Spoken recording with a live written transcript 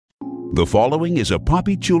The following is a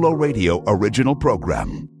Papi Chulo Radio original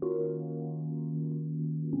program.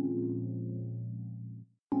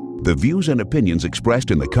 The views and opinions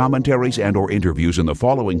expressed in the commentaries and/or interviews in the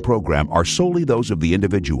following program are solely those of the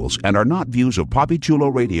individuals and are not views of Papi Chulo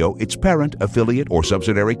Radio, its parent, affiliate, or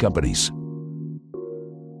subsidiary companies.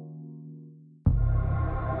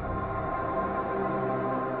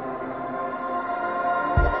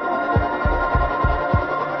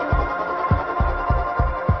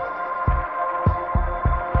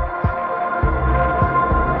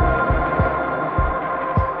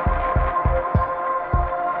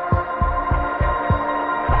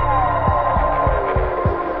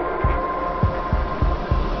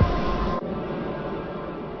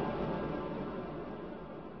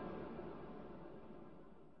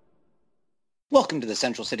 Welcome to the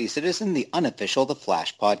Central City Citizen, the unofficial The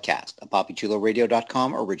Flash podcast, a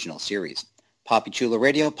PapiChuloRadio.com original series. Papi Chulo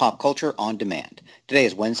Radio, pop culture on demand. Today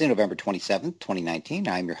is Wednesday, November 27th, 2019.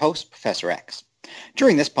 I'm your host, Professor Echs.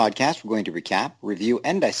 During this podcast, we're going to recap, review,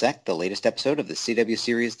 and dissect the latest episode of the CW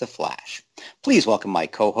series, The Flash. Please welcome my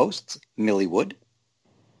co-hosts, Millie Wood.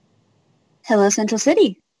 Hello, Central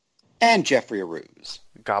City. And Jeffrey Arauz.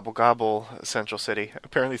 Gobble gobble, Central City.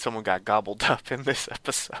 Apparently someone got gobbled up in this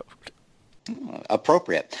episode.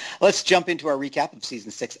 Appropriate. Let's jump into our recap of Season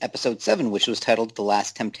 6, Episode 7, which was titled The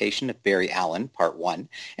Last Temptation of Barry Allen, Part 1,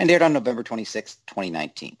 and aired on November 26,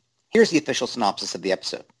 2019. Here's the official synopsis of the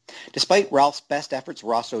episode. Despite Ralph's best efforts,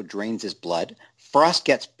 Rosso drains his blood. Frost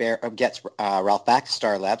gets Ralph back to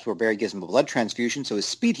Star Labs, where Barry gives him a blood transfusion so his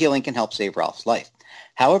speed healing can help save Ralph's life.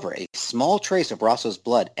 However, a small trace of Rosso's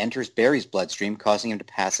blood enters Barry's bloodstream, causing him to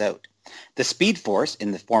pass out. The Speed Force,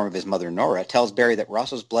 in the form of his mother Nora, tells Barry that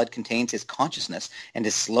Rosso's blood contains his consciousness and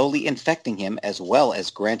is slowly infecting him, as well as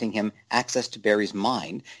granting him access to Barry's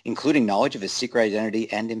mind, including knowledge of his secret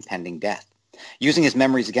identity and impending death. Using his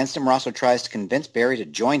memories against him, Rosso tries to convince Barry to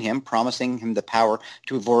join him, promising him the power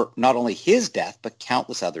to avert not only his death, but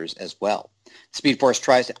countless others as well. Speed Force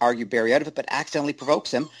tries to argue Barry out of it, but accidentally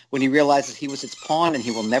provokes him when he realizes he was its pawn and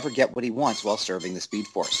he will never get what he wants while serving the Speed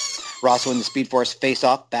Force. Rosso and the Speed Force face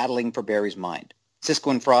off, battling for Barry's mind. Cisco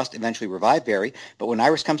and Frost eventually revive Barry, but when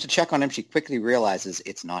Iris comes to check on him, she quickly realizes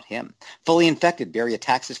it's not him. Fully infected, Barry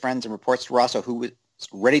attacks his friends and reports to Rosso, who is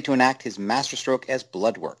ready to enact his masterstroke as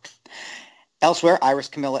blood work. Elsewhere, Iris,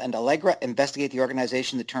 Camilla, and Allegra investigate the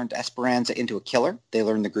organization that turned Esperanza into a killer. They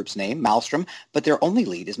learn the group's name, Maelstrom, but their only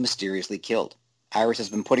lead is mysteriously killed. Iris has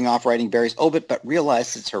been putting off writing Barry's obit, but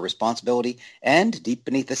realizes it's her responsibility, and deep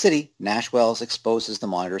beneath the city, Nash Wells exposes the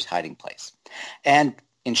Monitor's hiding place. And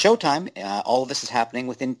in Showtime, all of this is happening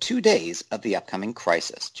within 2 days of the upcoming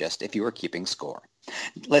crisis, just if you were keeping score.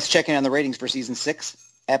 Let's check in on the ratings for Season 6,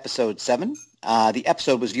 Episode 7. The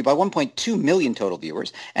episode was viewed by 1.2 million total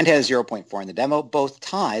viewers and has 0.4 in the demo. Both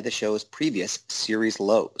tie the show's previous series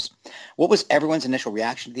lows. What was everyone's initial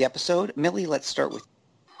reaction to the episode? Millie, let's start with.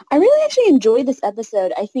 I really actually enjoyed this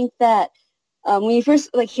episode. I think that when you first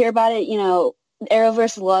hear about it,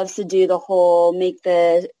 Arrowverse loves to do the whole make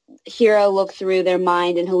the hero look through their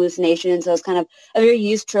mind and hallucinations. So it's kind of a very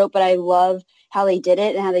used trope, but I love how they did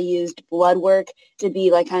it and how they used blood work to be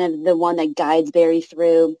kind of the one that guides Barry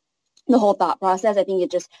through the whole thought process. I think it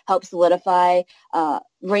just helps solidify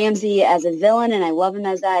Ramsey as a villain, and I love him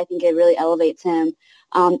as that. I think it really elevates him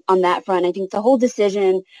on that front. I think the whole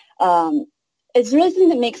decision, it's really something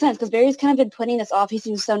that makes sense because Barry's kind of been putting this off. He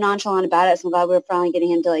seems so nonchalant about it, so I'm glad we're finally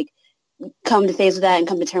getting him to come to face with that and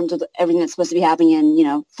come to terms with everything that's supposed to be happening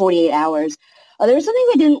in 48 hours. There was something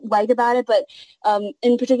I didn't like about it, but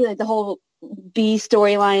in particular, the whole B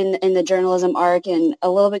storyline in the journalism arc, and a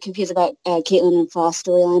little bit confused about Caitlin and Frost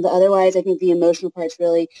storyline, but otherwise I think the emotional parts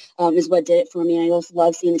really is what did it for me. And I just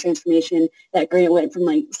love seeing the transformation that Grant went from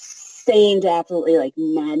sane to absolutely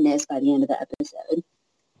madness by the end of the episode.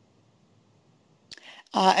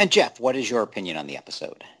 And Jeff, what is your opinion on the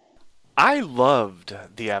episode? I loved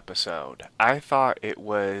the episode. I thought it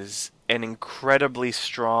was an incredibly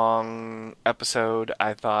strong episode.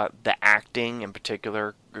 I thought the acting, in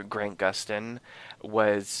particular, Grant Gustin,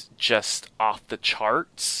 was just off the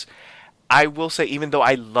charts. I will say, even though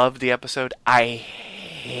I loved the episode, I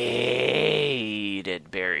hated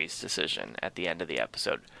Barry's decision at the end of the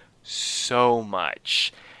episode so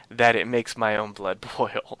much that it makes my own blood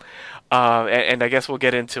boil. And I guess we'll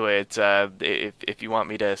get into it if you want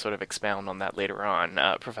me to sort of expound on that later on,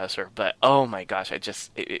 Professor. But oh my gosh, on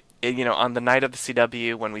the night of the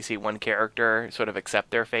CW, when we see one character sort of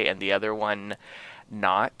accept their fate and the other one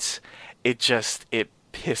not, it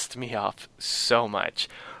pissed me off so much.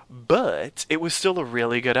 But it was still a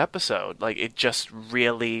really good episode. Like, it just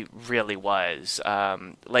really, really was.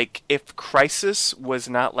 Like, if Crisis was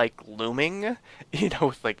not, like, looming,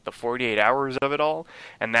 with, like, the 48 hours of it all,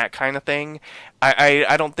 and that kind of thing,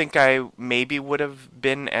 I don't think I maybe would have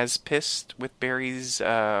been as pissed with Barry's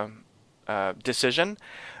decision.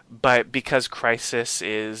 But because Crisis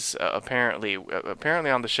is apparently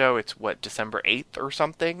on the show, it's December 8th or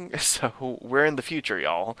something. So we're in the future,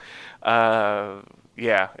 y'all. So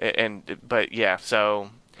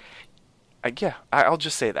I'll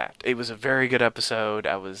just say that it was a very good episode.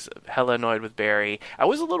 I was hella annoyed with Barry. I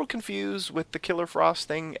was a little confused with the Killer Frost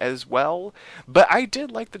thing as well, but I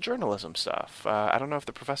did like the journalism stuff. I don't know if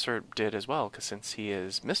the professor did as well, because since he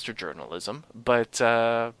is Mr. Journalism. But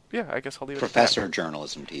I guess I'll leave it Professor at that.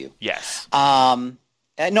 Journalism to you. Yes.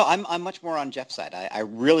 No, I'm much more on Jeff's side. I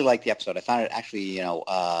really liked the episode. I found it actually,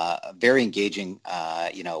 very engaging,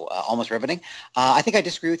 almost riveting. I think I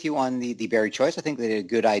disagree with you on the Barry choice. I think they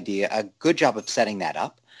did a good job of setting that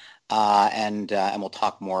up, and we'll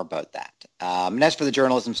talk more about that. And as for the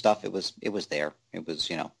journalism stuff, it was there. It was,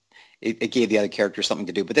 it gave the other characters something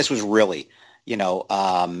to do. But this was really,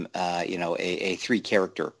 a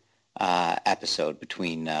three-character episode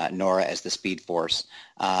between Nora as the Speed Force,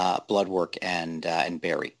 Bloodwork, and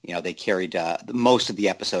Barry. They carried most of the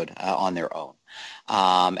episode on their own,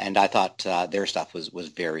 and I thought their stuff was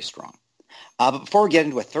very strong. But before we get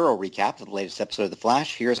into a thorough recap of the latest episode of The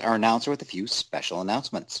Flash, here's our announcer with a few special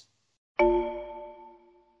announcements.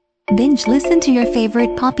 Binge listen to your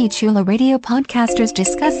favorite Poppy Chulo radio podcasters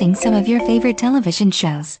discussing some of your favorite television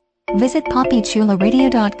shows. Visit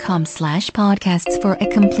poppychuloradio.com/podcasts for a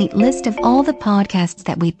complete list of all the podcasts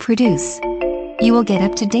that we produce. You will get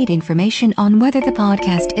up-to-date information on whether the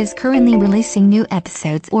podcast is currently releasing new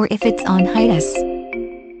episodes or if it's on hiatus.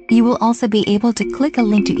 You will also be able to click a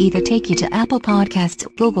link to either take you to Apple Podcasts,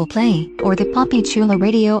 Google Play, or the Poppy Chulo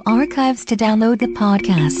Radio archives to download the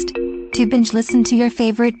podcast. To binge listen to your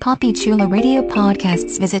favorite Poppy Chulo Radio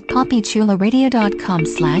podcasts, visit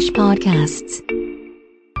poppychuloradio.com/podcasts.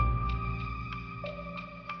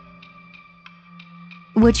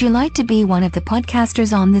 Would you like to be one of the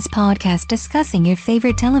podcasters on this podcast discussing your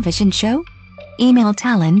favorite television show? Email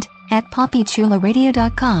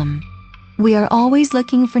talent@poppychuloradio.com. We are always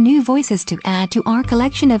looking for new voices to add to our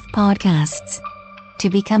collection of podcasts. To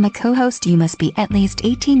become a co-host, you must be at least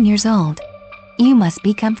 18 years old. You must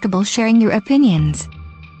be comfortable sharing your opinions.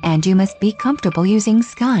 And you must be comfortable using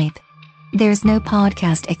Skype. There's no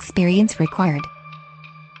podcast experience required.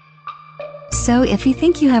 So if you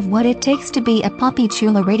think you have what it takes to be a Poppy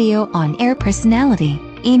Chulo Radio on-air personality,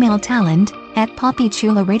 email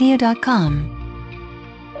talent@poppychuloradio.com.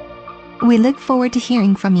 We look forward to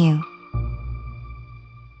hearing from you.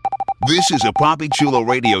 This is a Poppy Chulo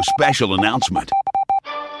Radio special announcement.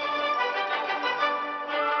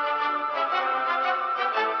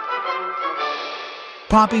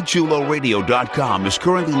 PoppyChuloRadio.com is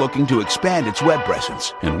currently looking to expand its web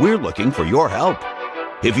presence, and we're looking for your help.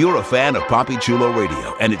 If you're a fan of Poppy Chulo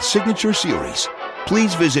Radio and its signature series,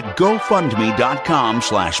 please visit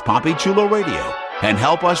GoFundMe.com/PoppyChuloRadio and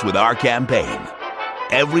help us with our campaign.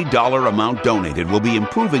 Every dollar amount donated will be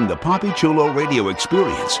improving the Poppy Chulo Radio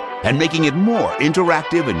experience and making it more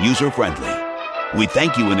interactive and user-friendly. We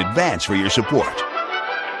thank you in advance for your support.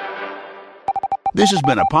 This has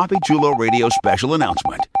been a Poppy Chulo Radio special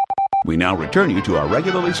announcement. We now return you to our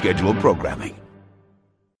regularly scheduled programming.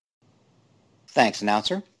 Thanks,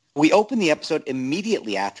 announcer. We open the episode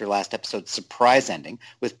immediately after last episode's surprise ending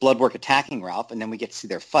with Bloodwork attacking Ralph, and then we get to see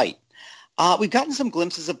their fight. We've gotten some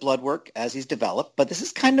glimpses of Bloodwork as he's developed, but this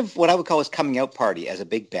is kind of what I would call his coming out party as a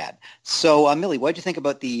big bad. So, Millie, what did you think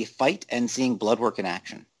about the fight and seeing Bloodwork in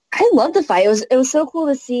action? I loved the fight. It was so cool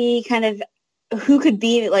to see kind of who could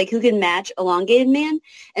match Elongated Man.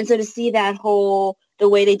 And so to see the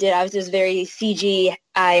way they did, obviously it was very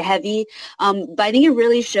CGI heavy. But I think it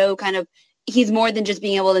really showed kind of, he's more than just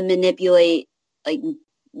being able to manipulate like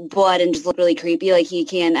blood and just look really creepy. Like he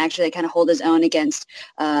can actually kind of hold his own against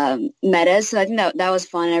metas. So I think that was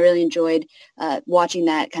fun. I really enjoyed watching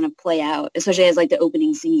that kind of play out, especially as like the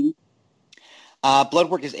opening scene.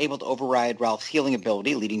 Bloodwork is able to override Ralph's healing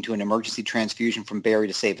ability, leading to an emergency transfusion from Barry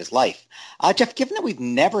to save his life. Jeff, given that we've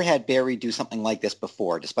never had Barry do something like this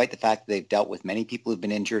before, despite the fact that they've dealt with many people who've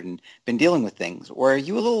been injured and been dealing with things, were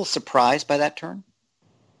you a little surprised by that turn?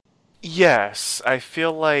 Yes, I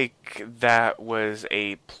feel like that was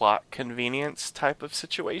a plot convenience type of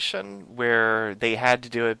situation where they had to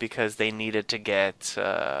do it because they needed to get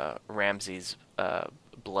Ramsey's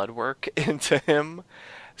blood work into him.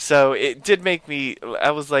 So it did make me, I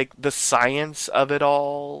was like, the science of it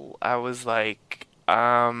all, I was like,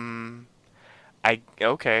 I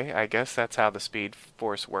guess that's how the Speed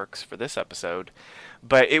Force works for this episode.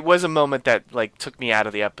 But it was a moment that like took me out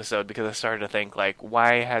of the episode because I started to think like,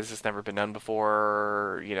 why has this never been done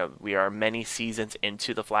before? You know, we are many seasons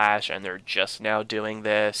into the Flash, and they're just now doing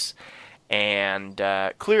this. And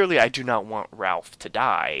clearly, I do not want Ralph to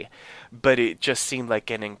die, but it just seemed like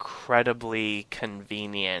an incredibly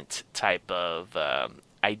convenient type of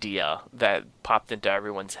idea that popped into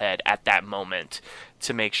everyone's head at that moment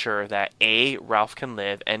to make sure that A, Ralph can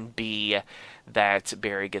live, and B, that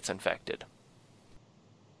Barry gets infected.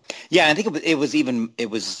 Yeah, I think it was even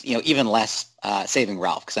less saving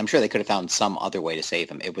Ralph, because I'm sure they could have found some other way to save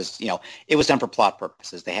him. It was done for plot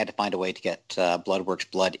purposes. They had to find a way to get Bloodworks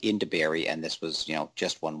blood into Barry, and this was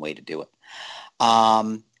just one way to do it.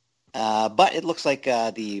 But it looks like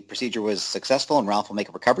the procedure was successful, and Ralph will make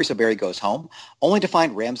a recovery. So Barry goes home, only to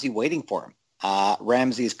find Ramsey waiting for him.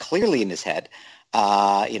 Ramsey is clearly in his head.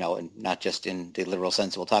 And not just in the literal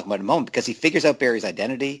sense we'll talk about in a moment, because he figures out Barry's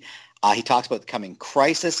identity. He talks about the coming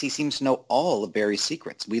crisis. He seems to know all of Barry's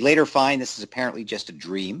secrets. We later find this is apparently just a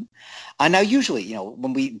dream. Now, usually,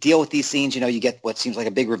 when we deal with these scenes, you get what seems like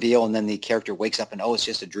a big reveal, and then the character wakes up and, it's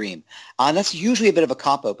just a dream. And that's usually a bit of a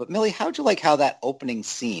cop-out. But, Millie, how'd you like how that opening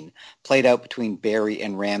scene played out between Barry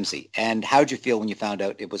and Ramsey? And how'd you feel when you found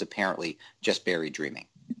out it was apparently just Barry dreaming?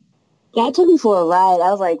 Yeah, it took me for a ride.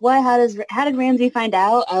 I was like, what? How did Ramsey find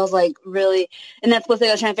out? I was like, really? And that's what they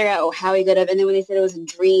were trying to figure out how he could have. And then when they said it was a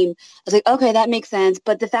dream, I was like, okay, that makes sense.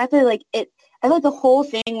 But the fact that, I feel like the whole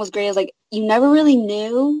thing was great. I was like, you never really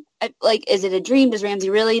knew. Is it a dream? Does Ramsey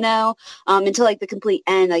really know? Until, the complete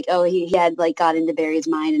end, he had, got into Barry's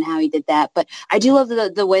mind and how he did that. But I do love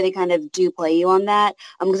the way they kind of do play you on that,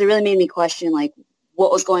 because it really made me question,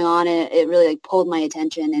 what was going on. And it really, pulled my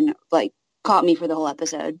attention and, caught me for the whole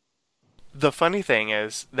episode. The funny thing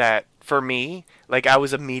is that for me, I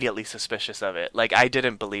was immediately suspicious of it. I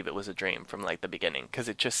didn't believe it was a dream from the beginning, because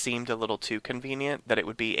it just seemed a little too convenient that it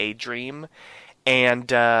would be a dream.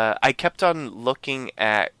 And I kept on looking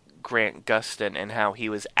at Grant Gustin and how he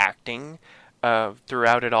was acting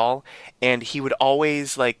throughout it all, and he would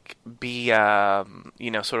always be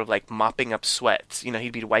sort of mopping up sweats.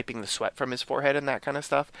 He'd be wiping the sweat from his forehead and that kind of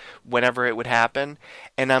stuff whenever it would happen.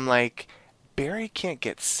 And I'm like, Barry can't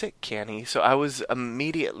get sick, can he? So I was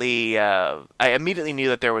immediately, I immediately knew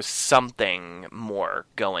that there was something more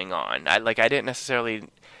going on. I didn't necessarily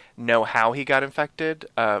know how he got infected,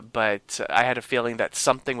 but I had a feeling that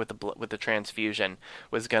something with the transfusion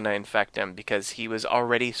was going to infect him, because he was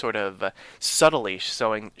already sort of subtly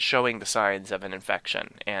showing the signs of an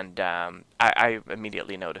infection, and I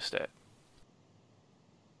immediately noticed it.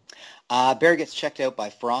 Barry gets checked out by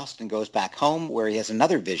Frost and goes back home, where he has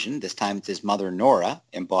another vision. This time it's his mother, Nora,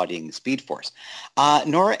 embodying the Speed Force.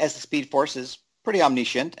 Nora, as the Speed Force, is pretty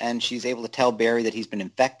omniscient, and she's able to tell Barry that he's been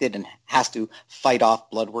infected and has to fight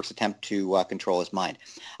off Bloodworks' attempt to control his mind.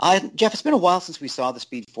 Jeff, it's been a while since we saw the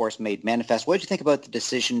Speed Force made manifest. What did you think about the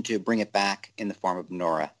decision to bring it back in the form of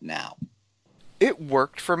Nora now? It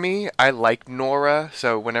worked for me. I like Nora,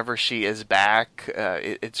 so whenever she is back,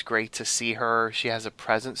 it's great to see her. She has a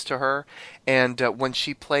presence to her, and when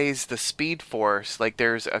she plays the Speed Force,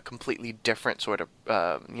 there's a completely different sort of,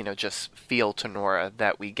 just feel to Nora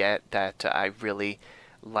that we get that I really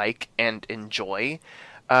like and enjoy.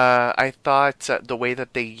 I thought the way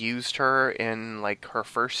that they used her in her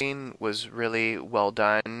first scene was really well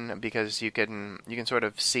done, because you can sort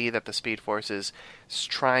of see that the Speed Force is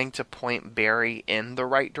trying to point Barry in the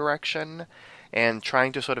right direction and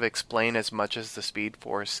trying to sort of explain as much as the Speed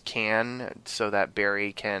Force can, so that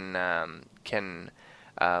Barry can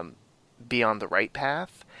be on the right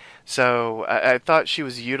path. So I thought she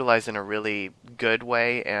was utilized in a really good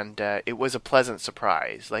way, and it was a pleasant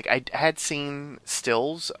surprise. I had seen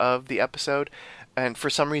stills of the episode, and for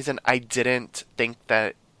some reason I didn't think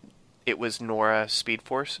that it was Nora, Speed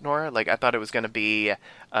Force Nora. I thought it was going to be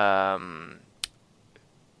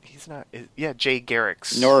Jay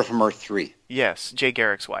Garrick's... Nora from Earth 3. Yes, Jay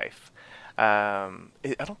Garrick's wife. I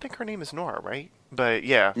don't think her name is Nora, right? But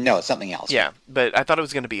yeah. No, it's something else. Yeah, but I thought it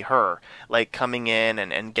was going to be her, coming in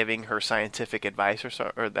and giving her scientific advice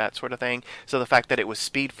or that sort of thing. So the fact that it was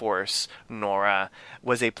Speed Force Nora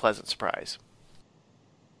was a pleasant surprise.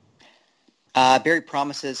 Barry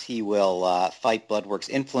promises he will fight Bloodworks'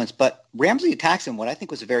 influence, but Ramsey attacks him what I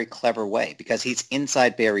think was a very clever way, because he's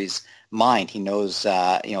inside Barry's mind. He knows,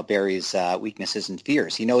 Barry's weaknesses and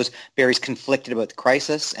fears. He knows Barry's conflicted about the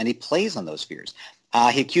crisis, and he plays on those fears.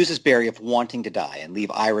 He accuses Barry of wanting to die and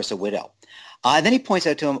leave Iris a widow. And then he points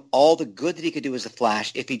out to him all the good that he could do as the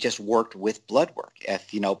Flash if he just worked with Bloodwork.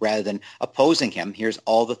 If, rather than opposing him, here's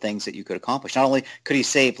all the things that you could accomplish. Not only could he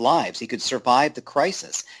save lives, he could survive the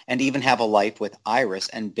crisis and even have a life with Iris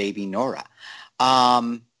and baby Nora.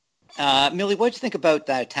 Millie, what did you think about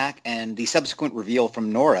that attack and the subsequent reveal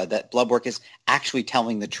from Nora that Bloodwork is actually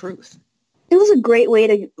telling the truth? It was a great way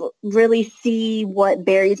to really see what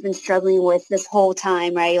Barry's been struggling with this whole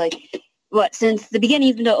time, right? Like, since the beginning,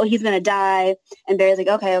 he's been told, he's going to die, and Barry's like,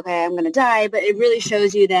 okay, I'm going to die, but it really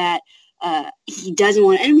shows you that he doesn't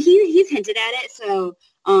want, and he's hinted at it, so,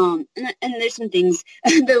 and there's some things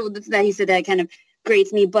that he said that kind of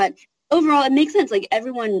grates me, but overall, it makes sense. Like,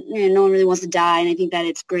 everyone, no one really wants to die, and I think that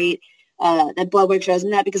it's great that Bloodwork shows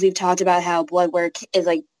him that, because we've talked about how Bloodwork is,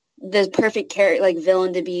 like, the perfect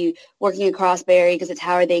villain to be working across Barry, because it's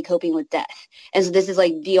how are they coping with death. And so this is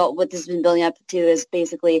like what this has been building up to is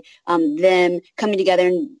basically them coming together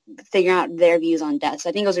and figuring out their views on death.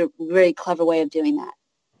 So I think it was a really clever way of doing that.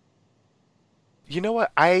 You know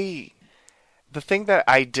what? The thing that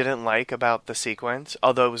I didn't like about the sequence,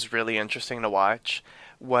 although it was really interesting to watch,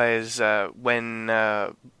 was when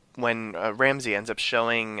Ramsey ends up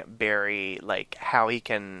showing Barry like how he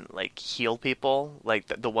can like heal people, like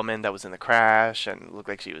the woman that was in the crash and looked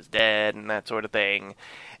like she was dead and that sort of thing.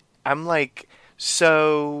 I'm like,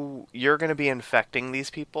 so you're going to be infecting these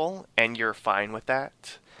people and you're fine with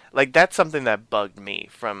that? Like, that's something that bugged me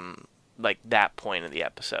from like that point in the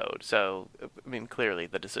episode. So, I mean, clearly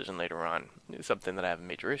the decision later on is something that I have a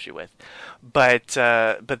major issue with. But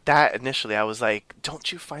that initially I was like,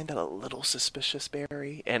 don't you find that a little suspicious,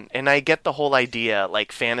 Barry? And I get the whole idea,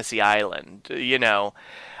 like Fantasy Island,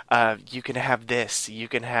 you can have this, you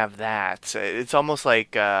can have that. It's almost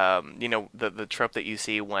like, the trope that you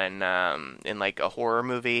see when, in like a horror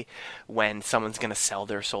movie, when someone's going to sell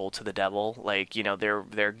their soul to the devil. Like,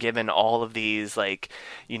 they're given all of these, like,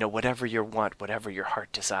 whatever you want, whatever your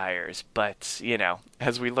heart desires. But,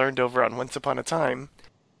 as we learned over on Once Upon a Time,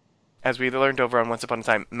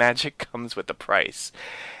 magic comes with a price.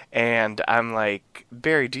 And I'm like,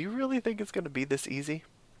 Barry, do you really think it's going to be this easy?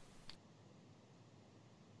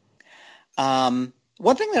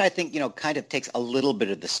 One thing that I think, kind of takes a little bit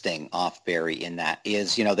of the sting off Barry in that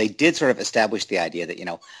is, they did sort of establish the idea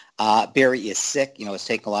that, Barry is sick, it's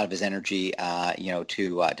taking a lot of his energy,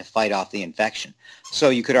 to fight off the infection. So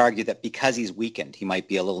you could argue that because he's weakened, he might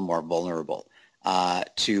be a little more vulnerable,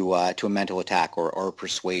 to a mental attack or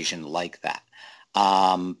persuasion like that.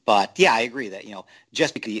 But yeah, I agree that,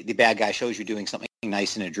 just because the bad guy shows you doing something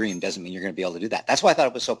nice in a dream doesn't mean you're going to be able to do that. That's why I thought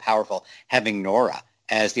it was so powerful having Nora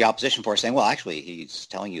as the opposition force saying, well, actually, he's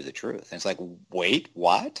telling you the truth. And it's like, wait,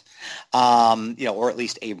 what? Or at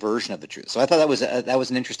least a version of the truth. So I thought that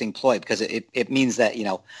was an interesting ploy, because it means that,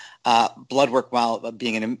 Bloodwork, while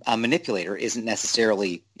being a manipulator, isn't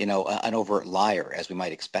necessarily, an overt liar, as we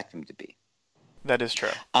might expect him to be. That is true.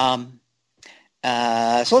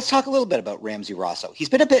 So let's talk a little bit about Ramsey Rosso. He's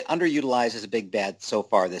been a bit underutilized as a big bad so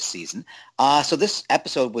far this season. So this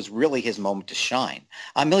episode was really his moment to shine.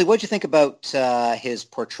 Millie, what did you think about his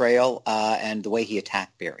portrayal and the way he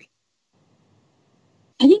attacked Barry?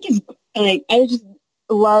 I think I just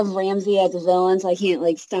love Ramsey as a villain, so I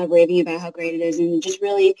can't stop raving about how great it is, and just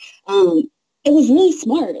really, it was really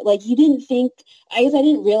smart. Like, you didn't think, I guess I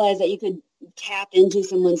didn't realize that you could tap into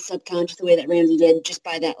someone's subconscious the way that Ramsey did, just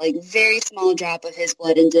by that very small drop of his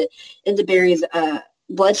blood into Barry's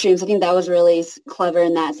bloodstreams. I think that was really clever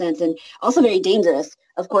in that sense, and also very dangerous.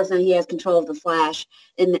 Of course, now he has control of the Flash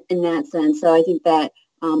in that sense. So I think that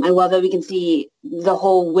I love that we can see the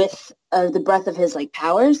whole width of the breadth of his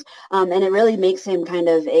powers, and it really makes him kind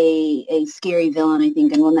of a scary villain, I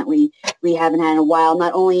think, and one that we haven't had in a while.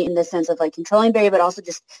 Not only in the sense of controlling Barry, but also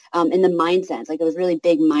just in the mind sense. It was a really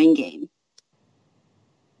big mind game.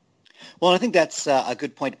 Well, I think that's a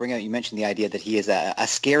good point to bring out. You mentioned the idea that he is a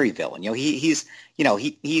scary villain. He's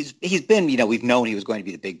been, we've known he was going to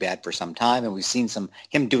be the big bad for some time, and we've seen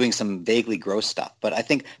him doing some vaguely gross stuff. But I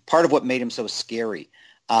think part of what made him so scary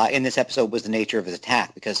in this episode was the nature of his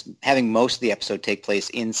attack, because having most of the episode take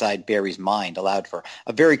place inside Barry's mind allowed for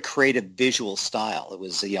a very creative visual style. It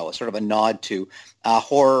was, sort of a nod to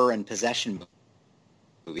horror and possession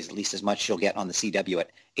movies, at least as much as you'll get on the CW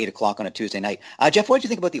at 8 o'clock on a Tuesday night. Jeff, what did you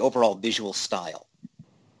think about the overall visual style?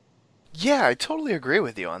 Yeah, I totally agree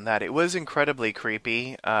with you on that. It was incredibly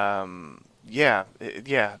creepy. They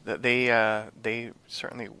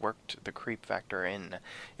certainly worked the creep factor in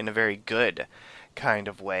a very good kind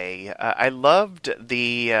of way. I loved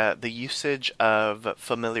the usage of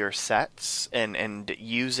familiar sets and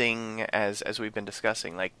using, as we've been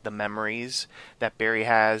discussing, the memories that Barry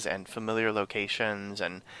has and familiar locations,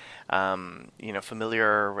 and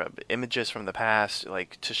familiar images from the past,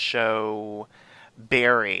 like to show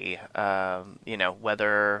Barry,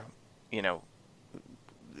 whether,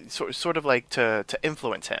 sort of like to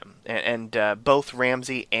influence him, and both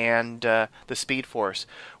Ramsey and the Speed Force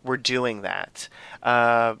were doing that.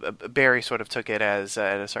 Barry sort of took it as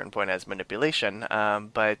at a certain point as manipulation,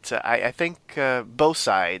 but I think both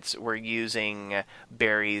sides were using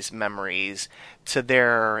Barry's memories to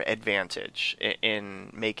their advantage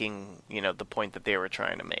in making the point that they were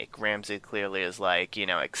trying to make. Ramsey clearly is like,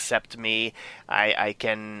 accept me, I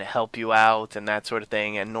can help you out and that sort of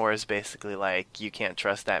thing, and Nora's basically like, you can't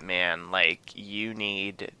trust that man, like you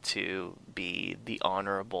need to be the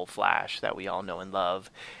honorable Flash that we all know and love,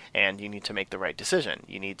 and you need to make the right decision.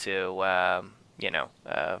 You need to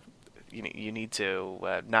you need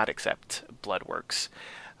to not accept Bloodworks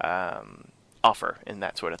offer and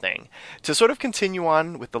that sort of thing. To sort of continue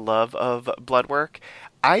on with the love of Bloodwork,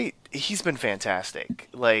 he's been fantastic.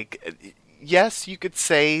 Like, yes, you could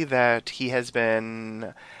say that he has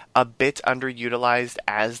been a bit underutilized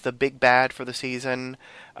as the big bad for the season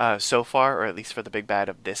so far, or at least for the big bad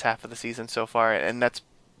of this half of the season so far, and that's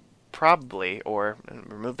probably, or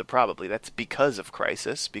remove the probably, that's because of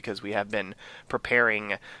Crisis, because we have been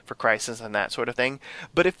preparing for Crisis and that sort of thing.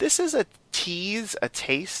 But if this is a tease, a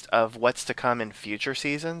taste of what's to come in future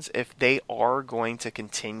seasons, if they are going to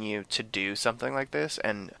continue to do something like this,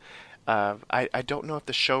 and I don't know if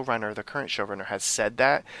the current showrunner has said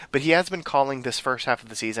that, but he has been calling this first half of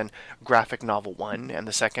the season Graphic Novel 1, and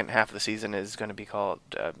the second half of the season is going to be called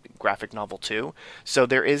Graphic Novel 2. So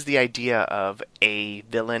there is the idea of a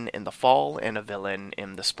villain in the fall and a villain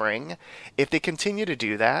in the spring. If they continue to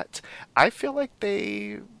do that, I feel like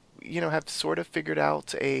they, have sort of figured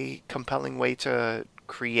out a compelling way to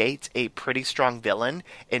create a pretty strong villain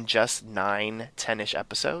in just 9-10-ish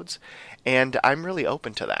episodes, and I'm really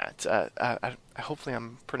open to that. Hopefully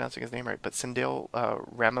I'm pronouncing his name right, but Sindel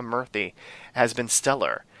Ramamurthy has been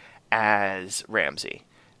stellar as Ramsey.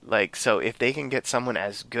 Like, so if they can get someone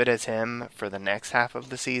as good as him for the next half of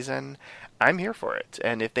the season, I'm here for it.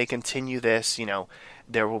 And if they continue this,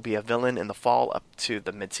 there will be a villain in the fall up to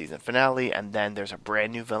the mid-season finale, and then there's a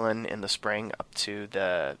brand new villain in the spring up to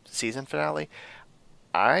the season finale.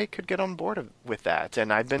 I could get on board with that,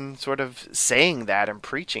 and I've been sort of saying that and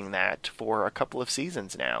preaching that for a couple of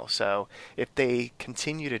seasons now. So if they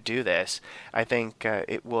continue to do this, I think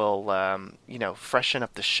it will, freshen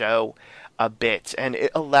up the show a bit, and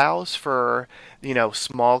it allows for,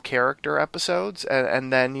 small character episodes,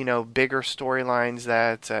 and then, bigger storylines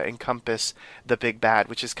that encompass the big bad,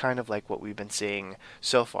 which is kind of like what we've been seeing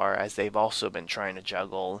so far, as they've also been trying to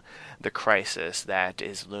juggle the crisis that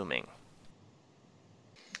is looming.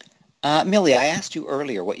 Millie, I asked you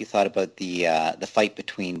earlier what you thought about the fight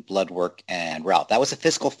between Bloodwork and Ralph. That was a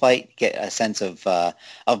physical fight. Get a sense of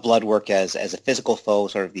Bloodwork as a physical foe,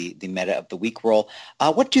 sort of the meta of the weak role.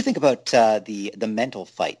 What do you think about the mental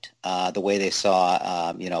fight? The way they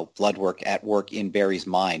saw Bloodwork at work in Barry's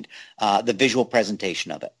mind, the visual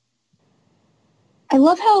presentation of it. I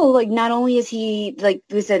love how, not only is he, like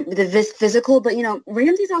we said, the physical, but,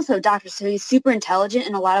 Ramsey's also a doctor, so he's super intelligent,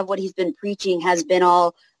 and a lot of what he's been preaching has been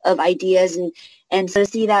all of ideas, and so to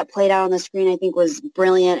see that played out on the screen, I think, was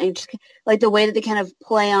brilliant. And just, like, the way that they kind of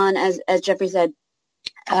play on, as Jeffrey said,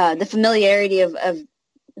 the familiarity of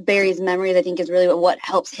Barry's memories, I think, is really what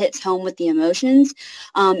helps hits home with the emotions,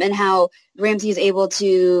 and how Ramsey is able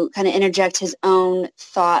to kind of interject his own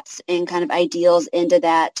thoughts and kind of ideals into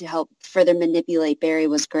that to help further manipulate Barry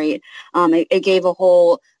was great. It gave a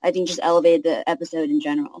whole, I think, just elevated the episode in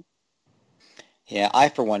general. Yeah, I,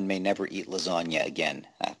 for one, may never eat lasagna again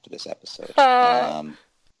after this episode.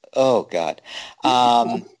 Oh, God.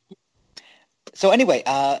 So anyway,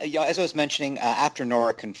 as I was mentioning, after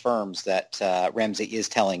Nora confirms that Ramsey is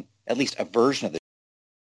telling at least a version of the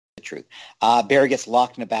truth, Barry gets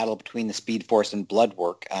locked in a battle between the Speed Force and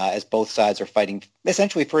Bloodwork as both sides are fighting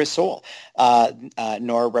essentially for his soul.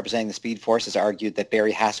 Nora, representing the Speed Force, has argued that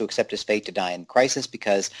Barry has to accept his fate to die in Crisis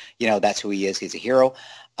because, that's who he is. He's a hero.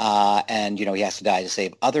 And, he has to die to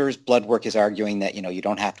save others. Bloodwork is arguing that, you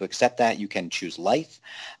don't have to accept that. You can choose life.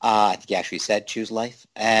 I think he actually said choose life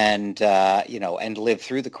and live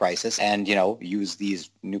through the crisis and, use these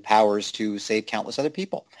new powers to save countless other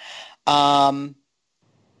people.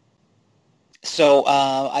 So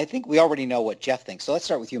I think we already know what Jeff thinks. So let's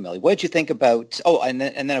start with you, Millie. What did you think about? Oh, and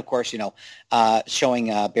then of course, showing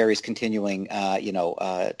Barry's continuing,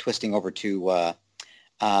 twisting over to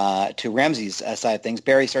to Ramsey's side of things,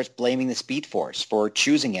 Barry starts blaming the Speed Force for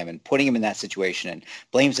choosing him and putting him in that situation, and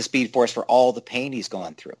blames the Speed Force for all the pain he's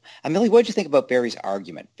gone through. Millie, what did you think about Barry's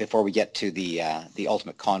argument before we get to the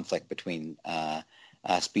ultimate conflict between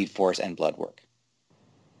Speed Force and Bloodwork?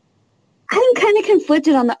 I'm kind of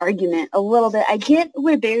conflicted on the argument a little bit. I get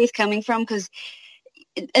where Barry's coming from because,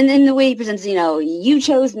 and then the way he presents, you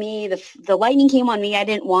chose me, the lightning came on me, I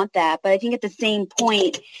didn't want that. But I think at the same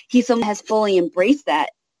point, someone has fully embraced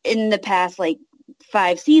that in the past,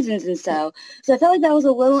 5 seasons and so. So I felt like that was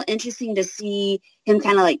a little interesting to see him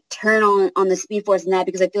kind of turn on the Speed Force and that,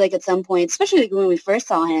 because I feel like at some point, especially when we first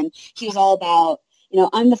saw him, he was all about,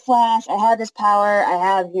 I'm the Flash, I have this power, I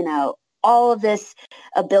have, all of this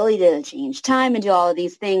ability to change time and do all of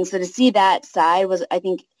these things. So to see that side was, I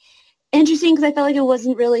think, interesting, because I felt like it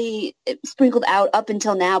wasn't really sprinkled out up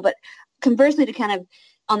until now. But conversely, to kind of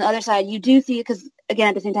on the other side, you do see it because, again,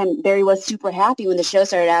 at the same time, Barry was super happy when the show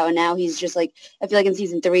started out, and now he's just I feel like in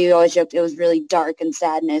season 3, we always joked it was really dark and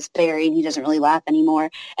sadness, Barry, and he doesn't really laugh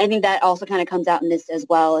anymore. And I think that also kind of comes out in this as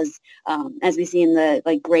well as we see in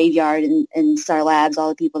the graveyard and Star Labs, all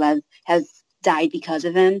the people that have died because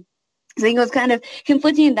of him. I think it was kind of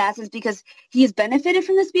conflicting in that sense because he has benefited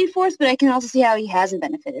from the Speed Force, but I can also see how he hasn't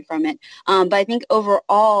benefited from it. But I think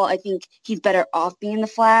overall, I think he's better off being the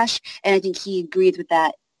Flash, and I think he agrees with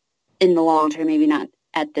that in the long term, maybe not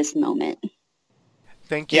at this moment.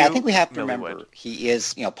 Thank you. Yeah, I think we have to Millie remember Wood. he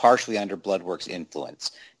is, partially under Bloodwork's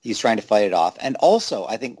influence. He's trying to fight it off. And also,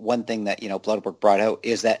 I think one thing that, Bloodwork brought out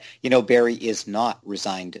is that, Barry is not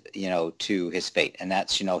resigned, to his fate. And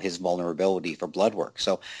that's, his vulnerability for Bloodwork.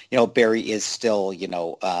 So, Barry is still, even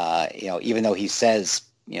though he says,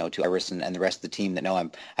 to Iris and the rest of the team that,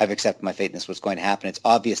 no, I've accepted my fate and this is what's going to happen. It's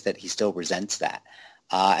obvious that he still resents that.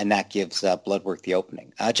 And that gives Bloodwork the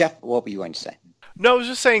opening. Jeff, what were you going to say? No, I was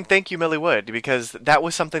just saying thank you, Millie Wood, because that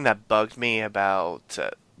was something that bugged me about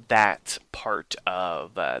that part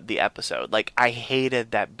of the episode. I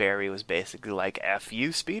hated that Barry was basically like, F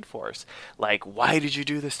you, Speed Force. Why did you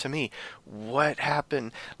do this to me? What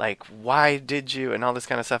happened? Why did you? And all this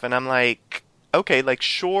kind of stuff. And I'm like, okay,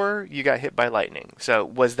 sure, you got hit by lightning. So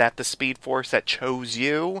was that the Speed Force that chose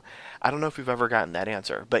you? I don't know if we've ever gotten that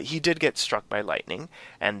answer, but he did get struck by lightning,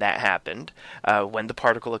 and that happened when the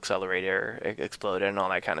particle accelerator exploded and all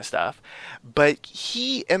that kind of stuff. But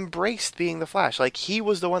he embraced being the Flash. He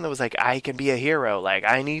was the one that was like, I can be a hero.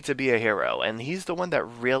 I need to be a hero. And he's the one that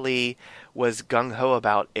really was gung-ho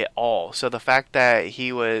about it all. So the fact that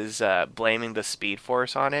he was blaming the Speed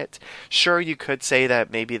Force on it, sure, you could say that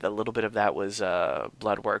maybe a little bit of that was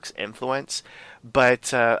Bloodwork's influence,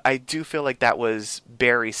 but I do feel like that was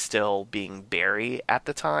Barry still being Barry at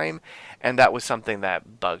the time, and that was something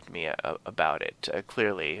that bugged me about it.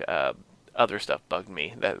 Clearly, other stuff bugged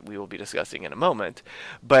me that we will be discussing in a moment,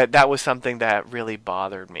 but that was something that really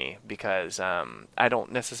bothered me because I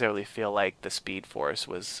don't necessarily feel like the Speed Force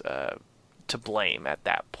was to blame at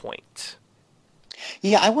that point.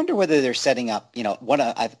 Yeah, I wonder whether they're setting up,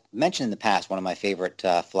 I've mentioned in the past, one of my favorite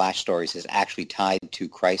Flash stories is actually tied to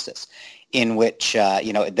Crisis, in which,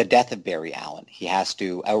 the death of Barry Allen, he has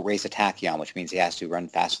to outrace a tachyon, which means he has to run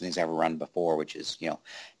faster than he's ever run before, which is,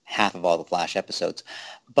 half of all the Flash episodes.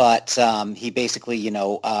 But he basically,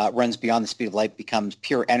 runs beyond the speed of light, becomes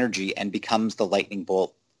pure energy, and becomes the lightning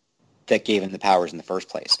bolt that gave him the powers in the first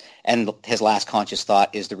place. And his last conscious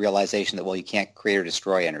thought is the realization that, well, you can't create or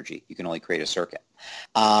destroy energy. You can only create a circuit.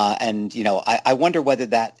 I wonder whether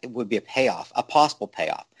that would be a possible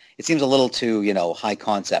payoff. It seems a little too, high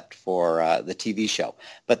concept for the TV show.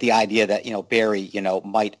 But the idea that, Barry,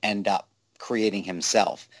 might end up creating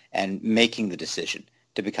himself and making the decision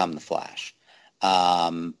to become the Flash.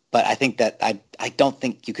 But I think that I don't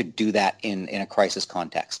think you could do that in a Crisis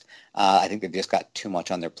context. I think they've just got too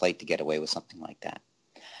much on their plate to get away with something like that.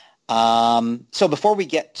 So before we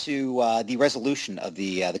get to the resolution of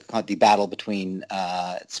the battle between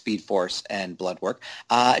Speed Force and Bloodwork,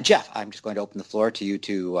 Jeff, I'm just going to open the floor to you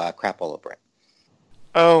to crap all over it.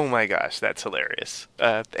 Oh my gosh, that's hilarious.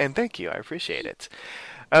 And thank you, I appreciate it.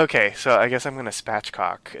 Okay, so I guess I'm going to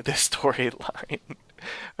spatchcock this storyline.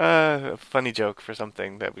 Funny joke for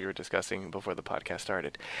something that we were discussing before the podcast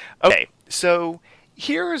started. Okay, so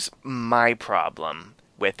here's my problem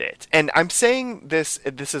with it. And I'm saying this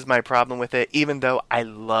is my problem with it, even though I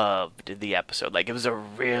loved the episode. It was a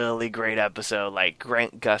really great episode.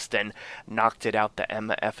 Grant Gustin knocked it out the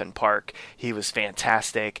effing park. He was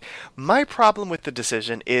fantastic. My problem with the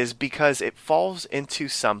decision is because it falls into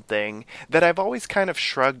something that I've always kind of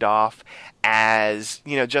shrugged off as,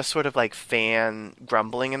 just sort of fan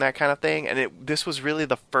grumbling and that kind of thing. And this was really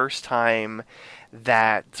the first time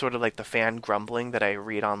that sort of like the fan grumbling that I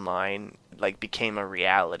read online like became a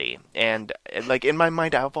reality. And like in my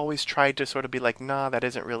mind, I've always tried to sort of be like, nah, that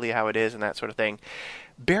isn't really how it is and that sort of thing.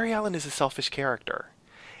 Barry Allen is a selfish character.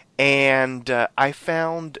 And I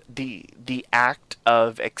found the act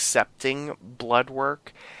of accepting blood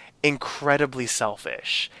work incredibly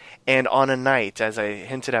selfish. And on a night, as I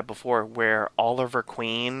hinted at before, where Oliver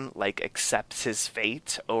Queen like accepts his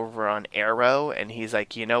fate over on Arrow, and he's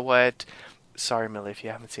like, you know what? Sorry, Millie, if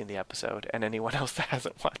you haven't seen the episode, and anyone else that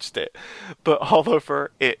hasn't watched it, but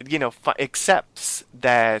Oliver, accepts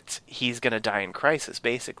that he's gonna die in Crisis,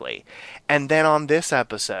 basically. And then on this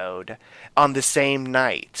episode, on the same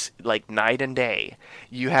night, like night and day,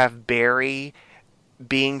 you have Barry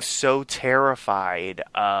being so terrified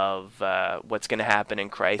of what's going to happen in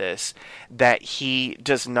Crisis that he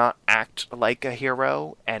does not act like a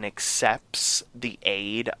hero and accepts the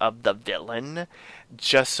aid of the villain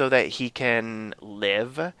just so that he can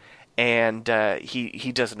live. And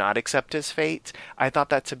he does not accept his fate. I thought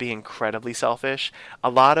that to be incredibly selfish. A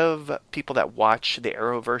lot of people that watch the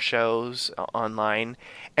Arrowverse shows online,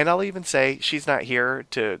 and I'll even say she's not here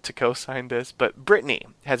to co-sign this, but Brittany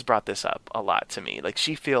has brought this up a lot to me. Like,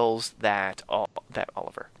 she feels that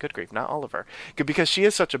Oliver, good grief, not Oliver, because she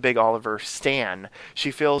is such a big Oliver stan, she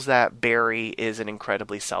feels that Barry is an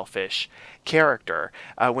incredibly selfish character.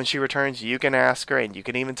 When she returns, you can ask her, and you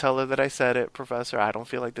can even tell her that I said it, Professor. I don't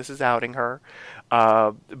feel like this is outing her.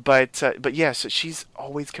 But yes, she's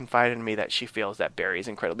always confided in me that she feels that Barry is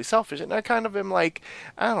incredibly selfish, and I kind of am like,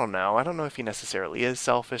 I don't know if he necessarily is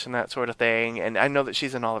selfish and that sort of thing. And I know that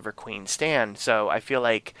she's an Oliver Queen stan, so I feel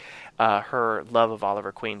like her love of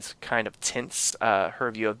Oliver Queen's kind of tints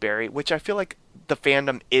her view of Barry, which I feel like the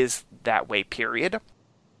fandom is that way, period.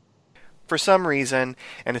 For some reason,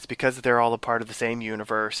 and it's because they're all a part of the same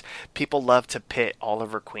universe, people love to pit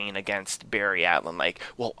Oliver Queen against Barry Allen. Like,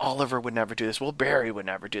 well, Oliver would never do this. Well, Barry would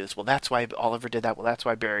never do this. Well, that's why Oliver did that. Well, that's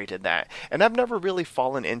why Barry did that. And I've never really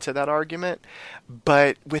fallen into that argument.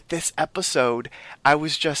 But with this episode, I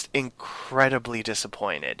was just incredibly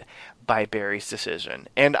disappointed by Barry's decision.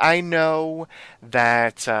 And I know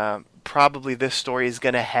that probably this story is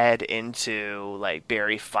going to head into like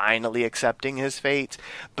Barry finally accepting his fate,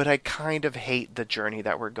 but I kind of hate the journey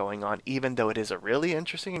that we're going on, even though it is a really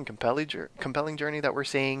interesting and compelling journey that we're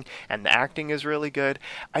seeing, and the acting is really good.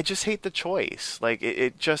 I just hate the choice. Like,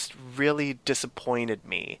 it just really disappointed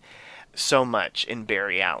me so much in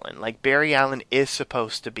Barry Allen. Like, Barry Allen is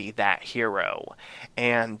supposed to be that hero,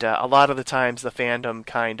 and a lot of the times the fandom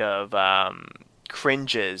kind of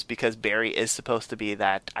cringes because Barry is supposed to be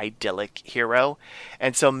that idyllic hero,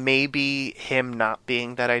 and so maybe him not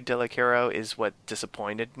being that idyllic hero is what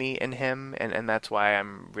disappointed me in him, and that's why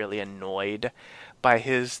I'm really annoyed by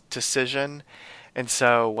his decision. And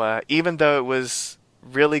so even though it was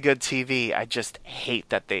really good TV, I just hate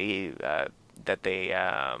that they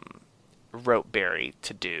wrote Barry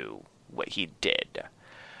to do what he did.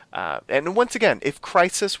 And once again, if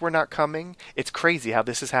Crisis were not coming, it's crazy how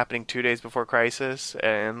this is happening 2 days before Crisis,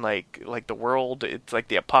 and like the world, it's like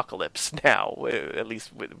the apocalypse now, at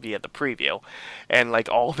least via the preview, and like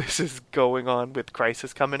all this is going on with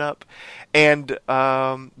Crisis coming up, and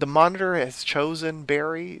the Monitor has chosen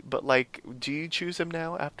Barry, but like, do you choose him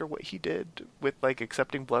now after what he did with like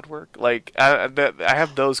accepting blood work? Like, I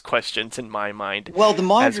have those questions in my mind. Well, the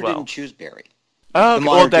Monitor didn't choose Barry. Oh, the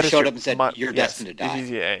Monitor showed up and said, "You're destined to die."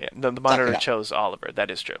 Yeah. The Monitor chose Oliver.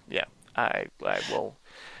 That is true. Yeah, I will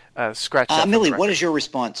scratch that. Millie, what is your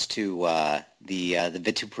response to the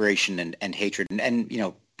vituperation and hatred? And you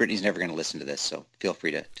know, Brittany's never going to listen to this, so feel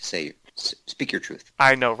free to speak your truth.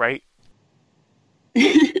 I know, right?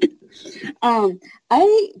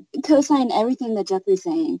 I co-sign everything that Jeffrey's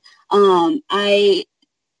saying. I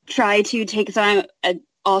try to take time.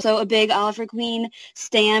 Also a big Oliver Queen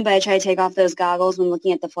stan, but I try to take off those goggles when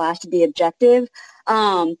looking at The Flash to be objective.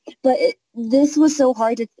 But this was so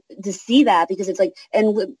hard to see that, because it's like,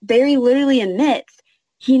 and Barry literally admits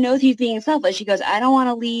he knows he's being selfish. He goes, I don't want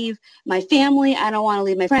to leave my family. I don't want to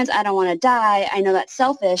leave my friends. I don't want to die. I know that's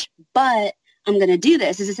selfish, but I'm going to do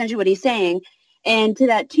this, is essentially what he's saying. And to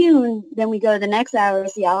that tune, then we go to the next hour to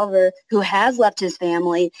see Oliver, who has left his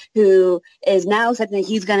family, who is now accepting that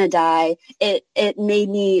he's going to die. It made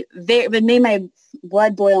my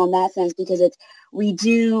blood boil in that sense, because we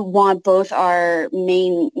do want both our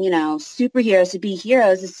main, superheroes to be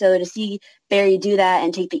heroes. So to see Barry do that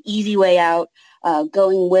and take the easy way out,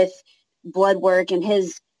 going with blood work and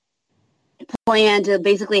his plan to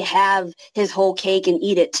basically have his whole cake and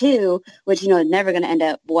eat it too, which, is never going to end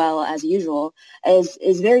up well as usual,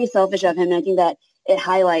 is very selfish of him. And I think that it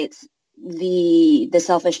highlights the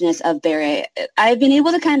selfishness of Barry. I've been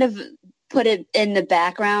able to kind of put it in the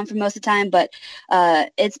background for most of the time, but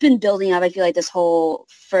it's been building up. I feel like this whole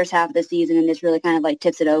first half of the season, and this really kind of like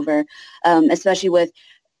tips it over, especially with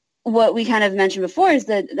what we kind of mentioned before is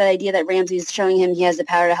the idea that Ramsey's showing him he has the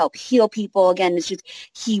power to help heal people. Again, it's just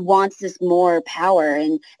he wants this more power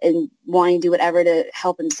and wanting to do whatever to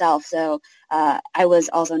help himself. So I was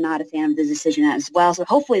also not a fan of the decision as well. So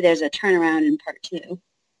hopefully there's a turnaround in part 2.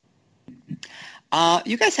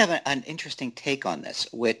 You guys have an interesting take on this,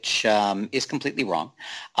 which is completely wrong.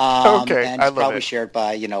 Okay, and I it's love probably it. shared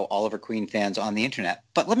by, Oliver Queen fans on the internet.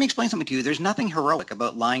 But let me explain something to you. There's nothing heroic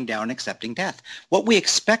about lying down and accepting death. What we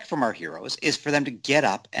expect from our heroes is for them to get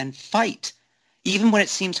up and fight. Even when it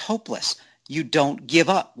seems hopeless, you don't give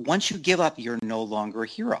up. Once you give up, you're no longer a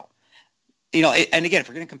hero. And again, if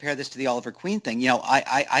we're going to compare this to the Oliver Queen thing,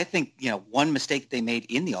 I think, one mistake they made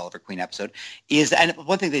in the Oliver Queen episode is, and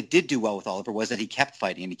one thing they did do well with Oliver was that he kept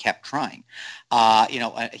fighting and he kept trying.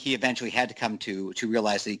 He eventually had to come to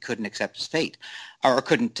realize that he couldn't accept his fate or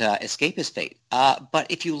couldn't escape his fate. But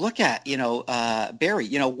if you look at, Barry,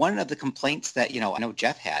 one of the complaints that, I know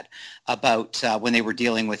Jeff had about when they were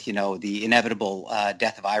dealing with, the inevitable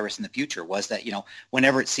death of Iris in the future was that,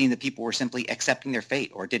 whenever it seemed that people were simply accepting their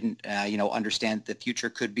fate or didn't, understand that the future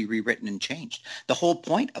could be rewritten and changed. The whole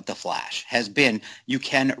point of The Flash has been you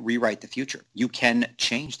can rewrite the future. You can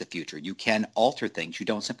change the future. You can alter things. You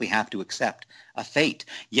don't simply have to accept a fate.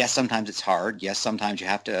 Yes, sometimes it's hard. Yes, sometimes you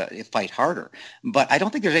have to fight harder. But I don't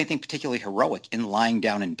think there's anything particularly heroic in lying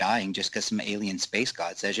down and dying just because some alien space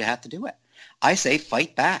god says you have to do it. I say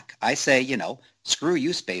fight back. I say, screw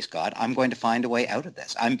you, space god. I'm going to find a way out of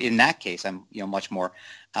this. In that case, I'm much more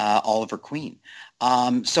Oliver Queen.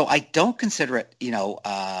 So I don't consider it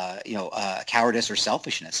cowardice or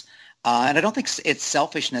selfishness, and I don't think it's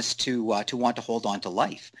selfishness to want to hold on to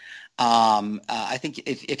life. I think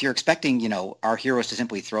if you're expecting our heroes to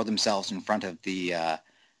simply throw themselves in front of the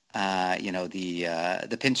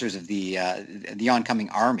pincers of the oncoming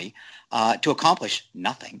army to accomplish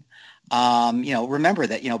nothing. Remember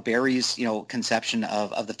that, Barry's, conception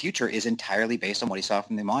of the future is entirely based on what he saw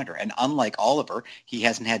from the monitor. And unlike Oliver, he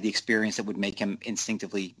hasn't had the experience that would make him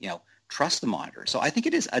instinctively, trust the monitor. So I think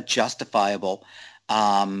it is a justifiable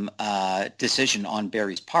decision on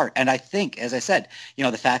Barry's part. And I think, as I said,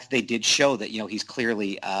 the fact that they did show that, he's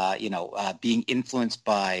clearly, being influenced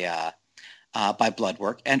by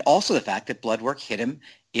Bloodwork, and also the fact that Bloodwork hit him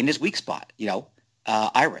in his weak spot,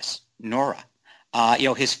 Iris, Nora.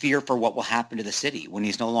 His fear for what will happen to the city when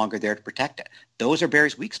he's no longer there to protect it. Those are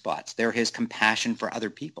Barry's weak spots. They're his compassion for other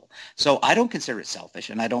people. So I don't consider it selfish,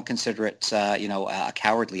 and I don't consider it, a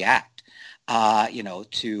cowardly act,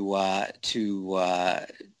 to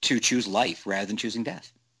choose life rather than choosing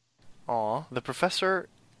death. Aw, the professor,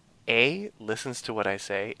 A, listens to what I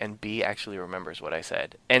say, and B, actually remembers what I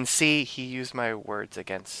said. And C, he used my words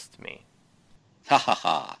against me. Ha ha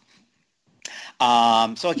ha.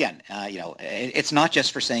 So again, it's not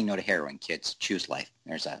just for saying no to heroin, kids. Choose life.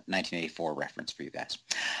 There's a 1984 reference for you guys.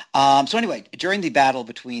 So anyway, during the battle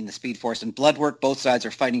between the Speed Force and Bloodwork, both sides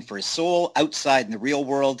are fighting for his soul. Outside in the real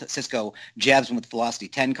world, Cisco jabs him with Velocity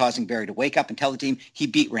 10, causing Barry to wake up and tell the team he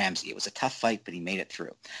beat Ramsey. It was a tough fight, but he made it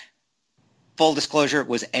through. Full disclosure,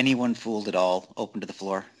 was anyone fooled at all? Open to the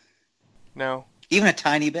floor? No. Even a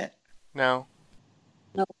tiny bit? No.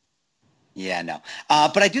 Yeah, no.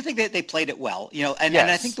 But I do think that they played it well, and I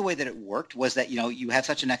Yes. think the way that it worked was that, you have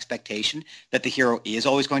such an expectation that the hero is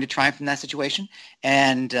always going to triumph in that situation.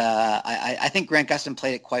 And I think Grant Gustin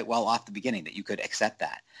played it quite well off the beginning, that you could accept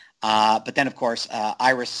that. But then, of course,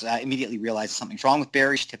 Iris immediately realizes something's wrong with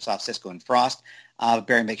Barry. She tips off Cisco and Frost.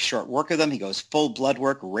 Barry makes short work of them. He goes full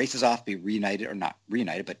Bloodwork, races off to be reunited, or not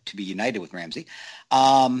reunited, but to be united with Ramsey.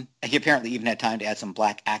 He apparently even had time to add some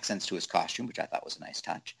black accents to his costume, which I thought was a nice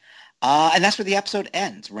touch. And that's where the episode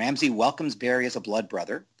ends. Ramsey welcomes Barry as a blood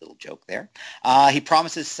brother. Little joke there. He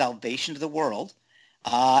promises salvation to the world.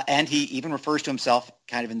 And he even refers to himself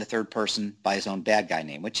kind of in the third person by his own bad guy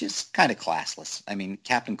name, which is kind of classless. I mean,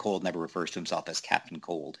 Captain Cold never refers to himself as Captain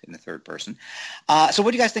Cold in the third person. So what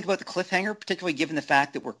do you guys think about the cliffhanger, particularly given the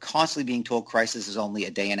fact that we're constantly being told Crisis is only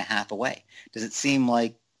a day and a half away? Does it seem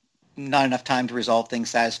like not enough time to resolve things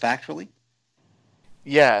satisfactorily?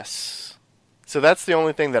 Yes. So that's the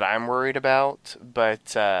only thing that I'm worried about.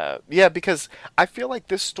 But, yeah, because I feel like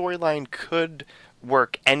this storyline could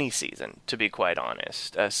work any season, to be quite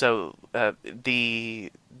honest. The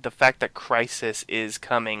fact that Crisis is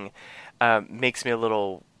coming makes me a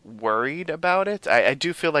little worried about it. I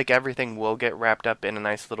do feel like everything will get wrapped up in a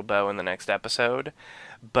nice little bow in the next episode.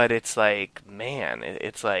 But it's like, man,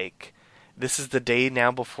 it's like this is the day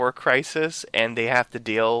now before Crisis, and they have to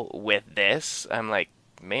deal with this. I'm like,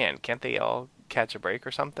 man, can't they all catch a break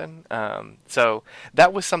or something? So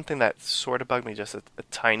that was something that sort of bugged me just a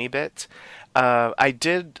tiny bit. I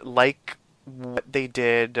did like what they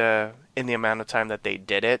did in the amount of time that they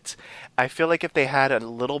did it. I feel like if they had a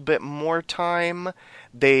little bit more time,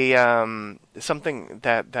 they something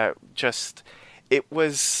that just, it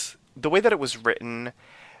was the way that it was written,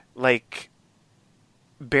 like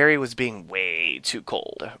Barry was being way too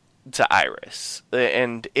cold to Iris.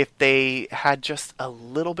 And if they had just a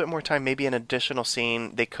little bit more time, maybe an additional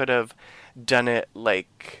scene, they could have done it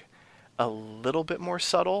like a little bit more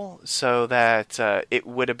subtle, so that it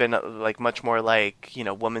would have been like much more like, you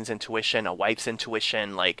know, woman's intuition, a wife's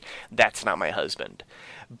intuition, like, that's not my husband.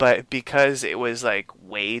 But because it was like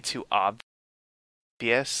way too obvious,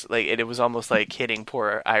 like it was almost like hitting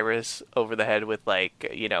poor Iris over the head with,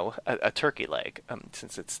 like, you know, a turkey leg,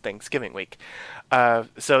 since it's Thanksgiving week.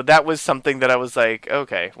 So that was something that I was like,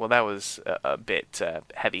 okay, well, that was a bit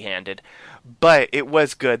heavy-handed. But it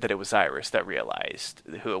was good that it was Iris that realized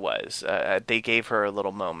who it was. They gave her a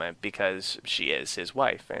little moment because she is his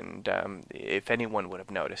wife, and if anyone would have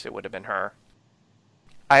noticed, it would have been her.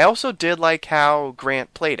 I also did like how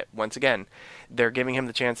Grant played it. Once again, they're giving him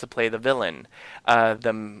the chance to play the villain. I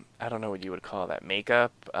don't know what you would call that,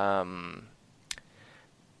 makeup,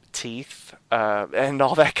 teeth, and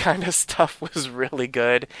all that kind of stuff was really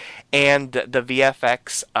good. And the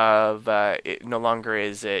VFX of it no longer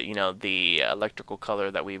is it, you know, the electrical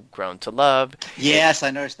color that we've grown to love. Yes,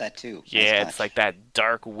 I noticed that too. Yeah, it's like that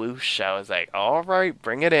dark whoosh. I was like, all right,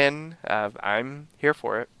 bring it in. I'm here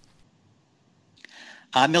for it.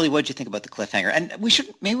 Millie, what did you think about the cliffhanger? And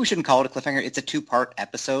maybe we shouldn't call it a cliffhanger. It's a 2-part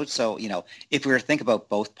episode. So, you know, if we were to think about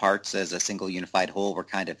both parts as a single unified whole, we're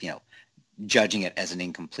kind of, you know, judging it as an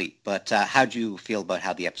incomplete. But how do you feel about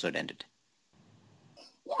how the episode ended?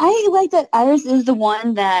 I like that Iris is the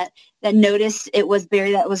one that noticed it was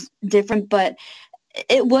Barry that was different, but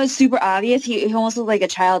it was super obvious. He almost looked like a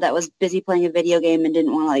child that was busy playing a video game and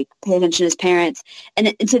didn't want to like pay attention to his parents.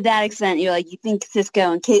 And to that extent, you're like, you think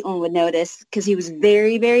Cisco and Caitlin would notice because he was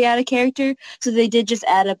very, very out of character. So they did just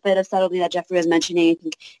add a bit of subtlety that Jeffrey was mentioning. I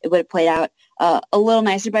think it would have played out a little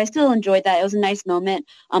nicer, but I still enjoyed that. It was a nice moment.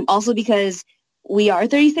 Also because we are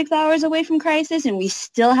 36 hours away from Crisis and we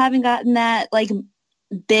still haven't gotten that like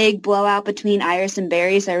big blowout between Iris and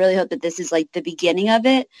Barry. So I really hope that this is like the beginning of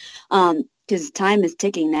it. Because time is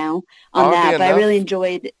ticking now on that. But I really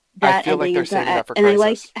enjoyed that I feel ending. Like they're saving that for and Crisis. I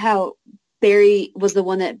like how Barry was the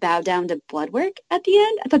one that bowed down to blood work at the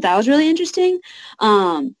end. I thought that was really interesting.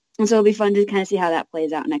 And so it'll be fun to kind of see how that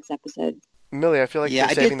plays out next episode. Millie, I feel like they're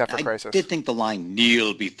saving that for Crisis. I did think the line,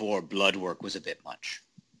 kneel before blood work, was a bit much.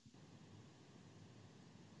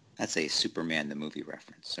 That's a Superman the movie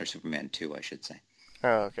reference, or Superman 2, I should say.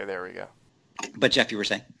 Oh, okay, there we go. But Jeff, you were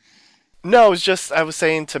saying? No, I was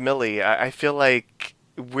saying to Millie, I feel like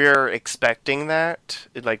we're expecting that.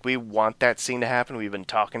 Like, we want that scene to happen. We've been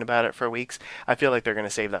talking about it for weeks. I feel like they're going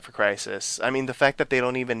to save that for Crisis. I mean, the fact that they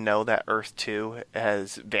don't even know that Earth 2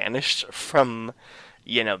 has vanished from,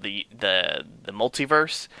 you know, the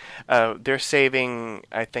multiverse, they're saving,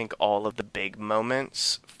 I think, all of the big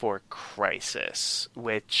moments for Crisis,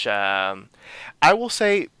 which I will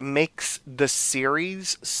say makes the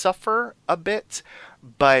series suffer a bit,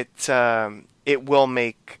 but it will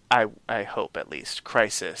make, I hope at least,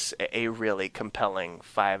 Crisis a really compelling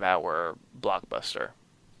 5-hour blockbuster.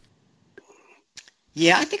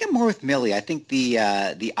 Yeah, I think I'm more with Millie. I think the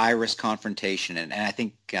Iris confrontation, and I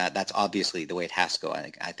think that's obviously the way it has to go.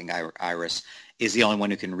 I think Iris is the only one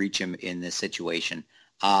who can reach him in this situation,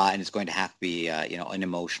 and it's going to have to be an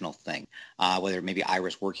emotional thing, whether maybe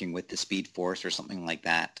Iris working with the Speed Force or something like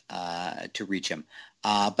that to reach him.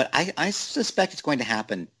 But I suspect it's going to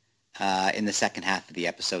happen in the second half of the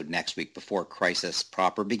episode next week before Crisis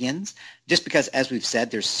proper begins, just because, as we've said,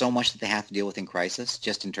 there's so much that they have to deal with in Crisis,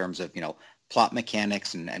 just in terms of, plot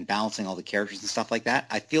mechanics and balancing all the characters and stuff like that.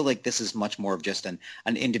 I feel like this is much more of just an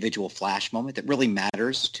individual Flash moment that really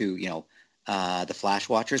matters to, the Flash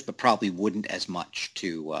watchers, but probably wouldn't as much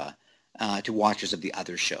to watchers of the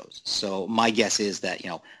other shows. So my guess is that,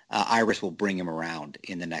 Iris will bring him around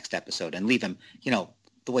in the next episode and leave him,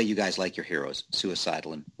 the way you guys like your heroes,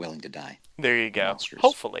 suicidal and willing to die. There you go. Monsters.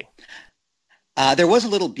 Hopefully. There was a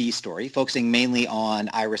little B story focusing mainly on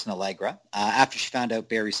Iris and Allegra. After she found out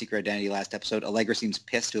Barry's secret identity last episode, Allegra seems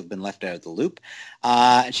pissed to have been left out of the loop.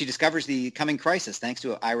 And she discovers the coming crisis thanks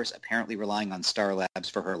to Iris apparently relying on Star Labs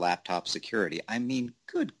for her laptop security. I mean,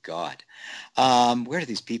 good God. Where are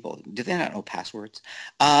these people? Do they not know passwords?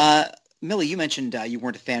 Millie, you mentioned you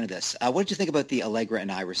weren't a fan of this. What did you think about the Allegra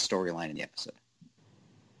and Iris storyline in the episode?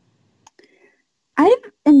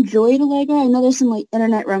 I've enjoyed Allegra. I know there's some like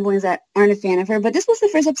internet rumblings that aren't a fan of her, but this was the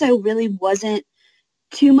first episode I really wasn't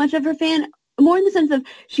too much of her fan. More in the sense of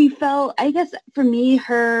she felt, I guess for me,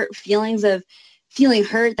 her feelings of feeling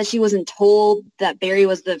hurt that she wasn't told that Barry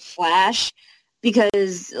was the Flash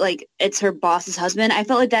because like it's her boss's husband. I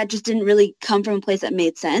felt like that just didn't really come from a place that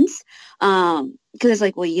made sense. Because it's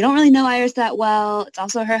like, well, you don't really know Iris that well. It's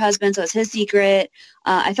also her husband, so it's his secret.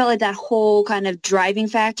 I felt like that whole kind of driving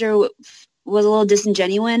factor was a little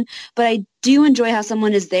disingenuous, but I do enjoy how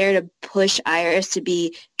someone is there to push Iris to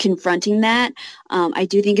be confronting that. I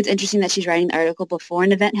do think it's interesting that she's writing the article before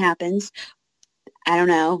an event happens. I don't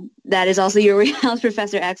know. That is also your wheelhouse,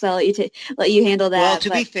 Professor Echs. I'll let you handle that. Well, to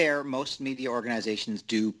be fair, most media organizations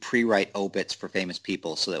do pre-write obits for famous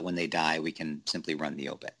people so that when they die, we can simply run the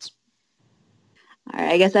obits. All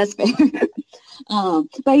right, I guess that's fair.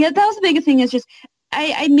 But yeah, that was the biggest thing is just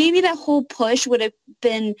I maybe that whole push would have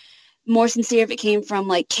been more sincere if it came from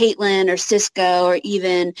like Caitlin or Cisco or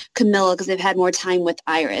even Camilla because they've had more time with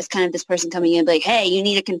Iris. Kind of this person coming in and be like, hey, you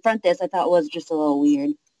need to confront this. I thought was just a little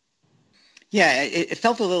weird. Yeah, it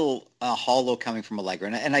felt a little hollow coming from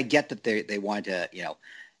Allegra, and I get that they wanted to,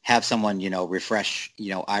 have someone, refresh,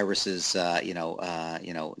 Iris's,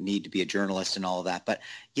 need to be a journalist and all of that. But,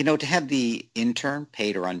 to have the intern,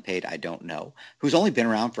 paid or unpaid, I don't know, who's only been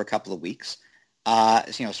around for a couple of weeks,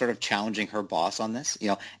 sort of challenging her boss on this,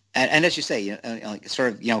 and as you say,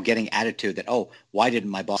 sort of, getting attitude that, oh, why didn't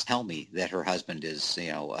my boss tell me that her husband is,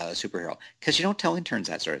 a superhero? Because you don't tell interns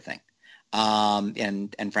that sort of thing.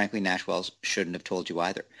 And frankly, Nash Wells shouldn't have told you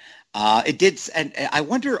either. It did, and I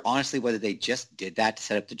wonder honestly whether they just did that to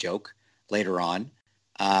set up the joke later on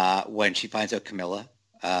when she finds out Camilla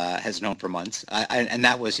has known for months, and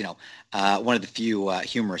that was one of the few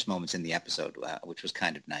humorous moments in the episode, which was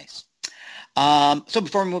kind of nice. So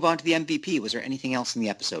before we move on to the MVP, was there anything else in the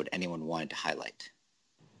episode anyone wanted to highlight?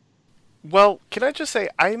 Well, can I just say,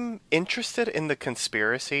 I'm interested in the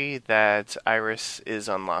conspiracy that Iris is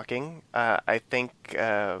unlocking. I think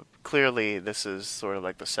clearly this is sort of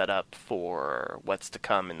like the setup for what's to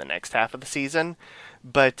come in the next half of the season.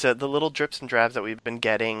 But the little drips and drabs that we've been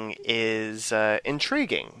getting is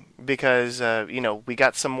intriguing because, we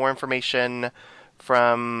got some more information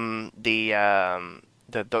from the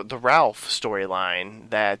Ralph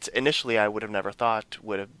storyline that initially I would have never thought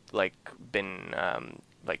would have been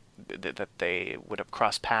that they would have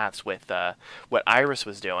crossed paths with what Iris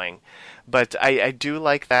was doing. But I do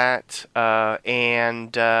like that,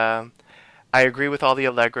 and I agree with all the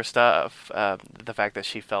Allegra stuff. The fact that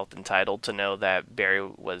she felt entitled to know that Barry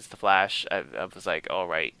was the Flash, I was like, all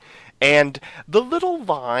right. And the little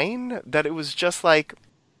line that it was just like,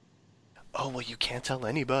 oh, well, you can't tell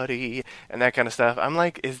anybody, and that kind of stuff. I'm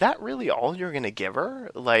like, is that really all you're going to give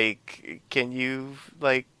her? Like, can you,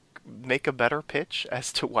 make a better pitch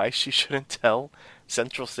as to why she shouldn't tell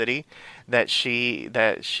Central City that she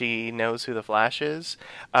knows who the Flash is?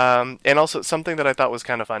 And also, something that I thought was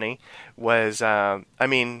kind of funny was,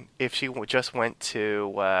 if she just went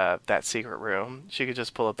to that secret room, she could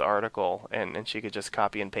just pull up the article and she could just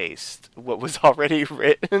copy and paste what was already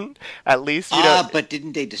written. At least, But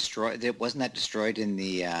didn't they destroy? Wasn't that destroyed in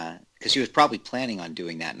the? Because she was probably planning on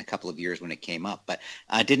doing that in a couple of years when it came up. But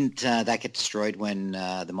didn't that get destroyed when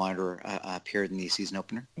the Monitor appeared in the season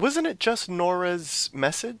opener? Wasn't it just Nora's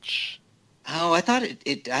message? Oh, I thought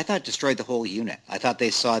it destroyed the whole unit. I thought they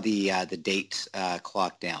saw the date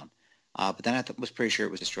clock down. But then I was pretty sure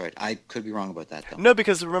it was destroyed. I could be wrong about that, though. No,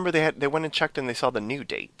 because remember they went and checked and they saw the new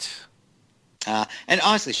date. And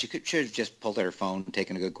honestly, she should have just pulled out her phone,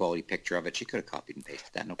 taken a good quality picture of it. She could have copied and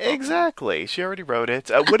pasted that, no problem. Exactly. She already wrote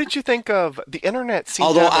it. What did you think of the internet?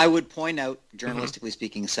 Although I would point out, journalistically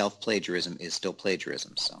speaking, self-plagiarism is still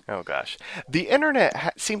plagiarism. So. Oh, gosh. The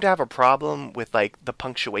internet seemed to have a problem with, the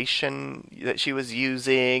punctuation that she was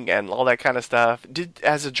using and all that kind of stuff.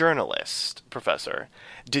 As a journalist, Professor,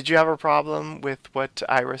 did you have a problem with what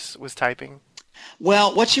Iris was typing?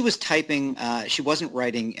 Well, what she was typing, she wasn't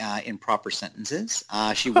writing in proper sentences.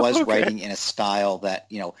 She was writing in a style that,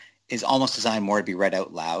 is almost designed more to be read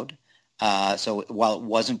out loud. So while it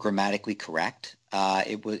wasn't grammatically correct,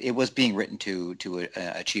 it was being written to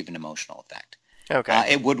achieve an emotional effect.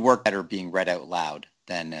 Okay. It would work better being read out loud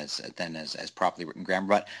than as properly written grammar.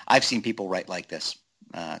 But I've seen people write like this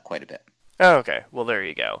quite a bit. Oh, okay. Well, there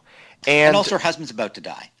you go. And also her husband's about to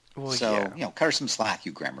die. Well, So, yeah. cut her some slack,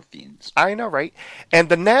 you grammar fiends. I know, right? And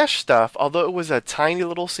the Nash stuff, although it was a tiny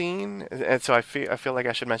little scene, and so I feel like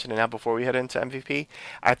I should mention it now before we head into MVP.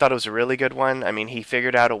 I thought it was a really good one. I mean, he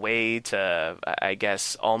figured out a way to, I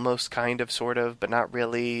guess, almost kind of, sort of, but not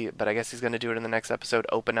really. But I guess he's going to do it in the next episode.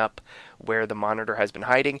 Open up where the monitor has been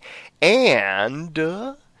hiding, and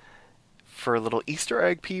for little Easter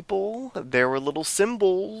egg people, there were little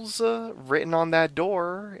symbols written on that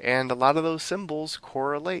door, and a lot of those symbols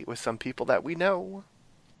correlate with some people that we know.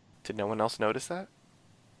 Did no one else notice that?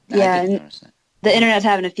 Yeah, I didn't and notice that. the internet's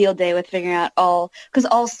having a field day with figuring out because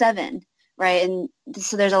all seven, right? And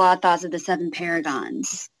so there's a lot of thoughts of the seven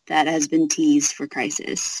paragons that has been teased for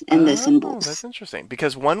Crisis and the symbols. That's interesting,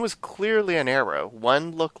 because one was clearly an arrow.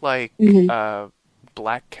 One looked like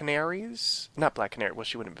Black Canary's, not Black Canary. Well,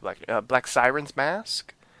 she wouldn't be Black Siren's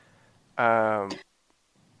mask. It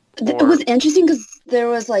was interesting because there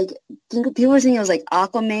was people were saying it was like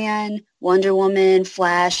Aquaman, Wonder Woman,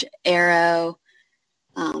 Flash, Arrow,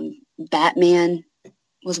 Batman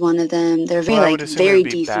was one of them. They're very very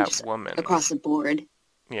DC across the board.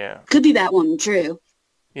 Yeah, could be Batwoman, true.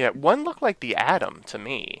 Yeah, one looked like the Atom to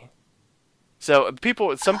me. So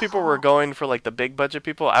some people were going for like the big budget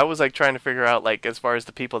people. I was like trying to figure out like as far as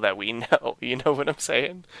the people that we know, you know what I'm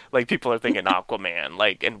saying? Like people are thinking Aquaman,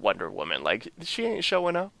 like and Wonder Woman, like she ain't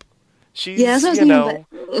showing up. She's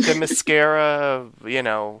the mascara,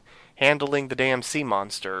 handling the damn sea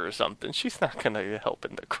monster or something. She's not gonna help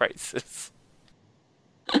in the Crisis.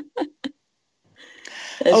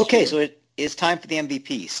 Okay, so it is time for the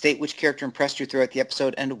MVP. State which character impressed you throughout the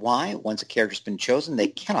episode and why. Once a character's been chosen, they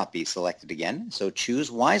cannot be selected again, so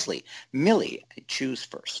choose wisely. Millie, choose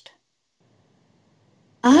first.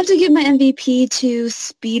 I'll have to give my MVP to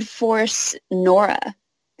Speed Force Nora.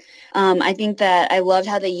 I think that I loved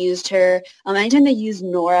how they used her. Anytime they use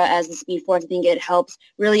Nora as the Speed Force, I think it helps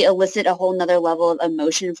really elicit a whole nother level of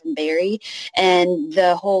emotion from Barry. And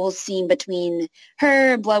the whole scene between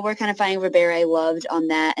her and Bloodworth kind of fighting over Barry, I loved on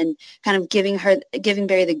that. And kind of giving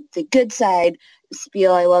Barry the good side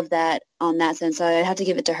spiel, I love that on that sense. So I'd have to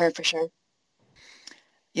give it to her for sure.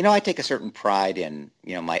 I take a certain pride in,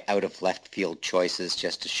 my out-of-left field choices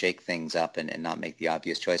just to shake things up and not make the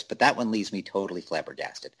obvious choice. But that one leaves me totally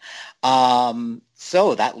flabbergasted.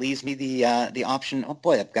 So that leaves me the option. Oh,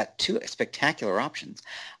 boy, I've got two spectacular options.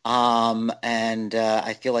 And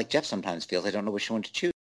I feel like Jeff sometimes feels I don't know which one to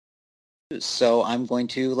choose. So I'm going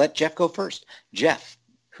to let Jeff go first. Jeff,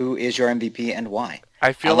 who is your MVP and why?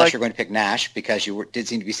 I feel Unless like you're going to pick Nash, because you did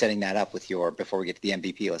seem to be setting that up with before we get to the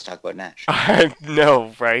MVP, let's talk about Nash. I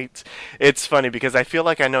know, right? It's funny because I feel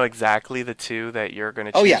like I know exactly the two that you're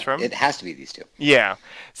going to choose from. It has to be these two. Yeah.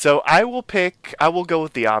 So I will go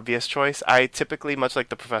with the obvious choice. I typically, much like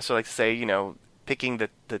the professor likes to say, picking the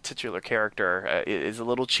titular character is a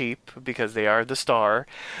little cheap because they are the star.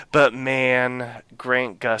 But man,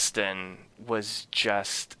 Grant Gustin was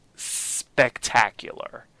just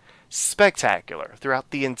spectacular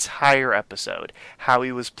throughout the entire episode. How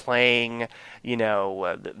he was playing,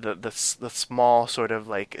 the small sort of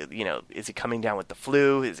like, is he coming down with the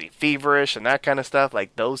flu? Is he feverish and that kind of stuff?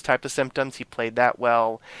 Like those type of symptoms, he played that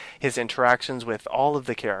well. His interactions with all of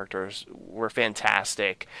the characters were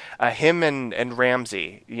fantastic. Him and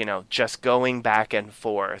Ramsey, just going back and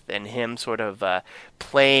forth, and him sort of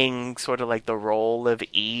playing sort of like the role of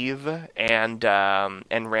Eve and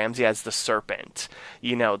Ramsey as the serpent,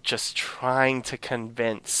 just trying to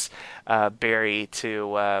convince Barry to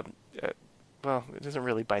well, it doesn't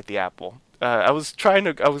really bite the apple. I was going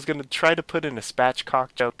to try to put in a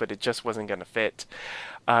spatchcock joke, but it just wasn't going to fit.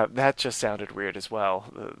 That just sounded weird as well,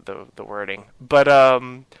 the wording. But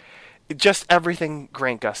just everything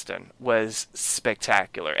Grant Gustin was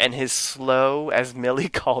spectacular. And his slow, as Millie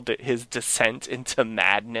called it, his descent into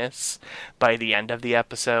madness by the end of the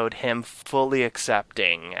episode, him fully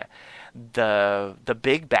accepting the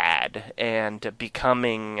big bad and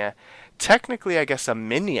becoming technically, I guess, a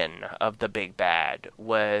minion of the big bad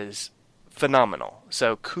was phenomenal.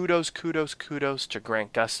 So kudos to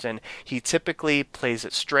Grant Gustin. He typically plays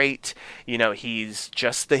it straight. He's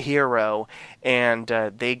just the hero, and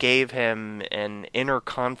they gave him an inner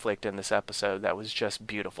conflict in this episode that was just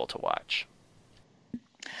beautiful to watch.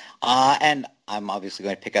 And I'm obviously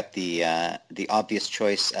going to pick up the obvious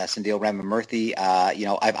choice, Sandil Ramamurthy.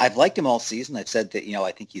 I've liked him all season. I've said that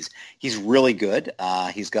I think he's really good.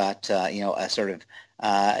 He's got a sort of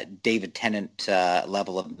David Tennant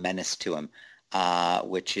level of menace to him.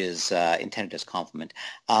 which is intended as compliment.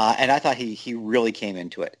 And I thought he really came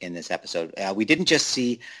into it in this episode. We didn't just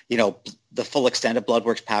see, the full extent of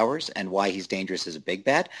Bloodwork's powers and why he's dangerous as a big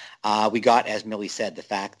bad. We got, as Millie said, the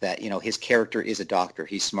fact that, his character is a doctor.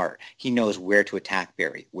 He's smart. He knows where to attack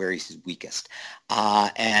Barry, where he's weakest.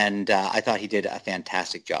 And I thought he did a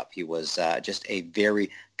fantastic job. He was just a very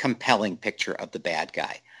compelling picture of the bad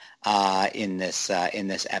guy. In this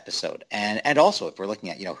episode, and also if we're looking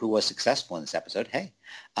at who was successful in this episode, hey,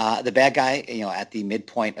 the bad guy, at the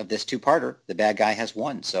midpoint of this two-parter, the bad guy has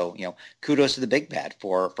won. So kudos to the big bad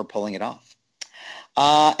for pulling it off.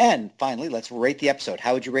 And finally, let's rate the episode.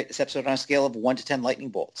 How would you rate this episode on a scale of 1 to 10 lightning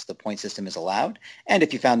bolts? The point system is allowed, and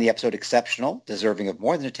if you found the episode exceptional, deserving of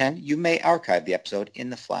more than a 10, you may archive the episode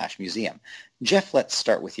in the Flash Museum. Jeff, let's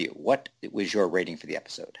start with you. What was your rating for the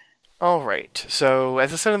episode? All right. So,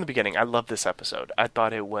 as I said in the beginning, I love this episode. I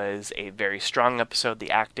thought it was a very strong episode. The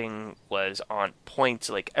acting was on point.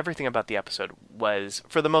 Like, everything about the episode was,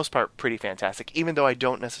 for the most part, pretty fantastic, even though I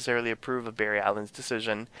don't necessarily approve of Barry Allen's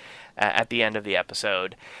decision at the end of the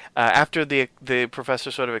episode. After the professor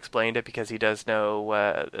sort of explained it, because he does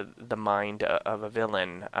know the mind of a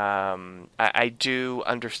villain, I do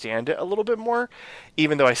understand it a little bit more,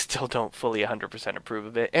 even though I still don't fully 100% approve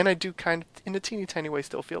of it, and I do kind of, in a teeny tiny way,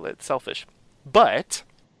 still feel it's selfish. But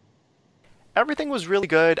everything was really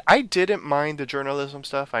good. I didn't mind the journalism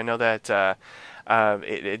stuff. I know that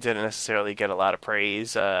it didn't necessarily get a lot of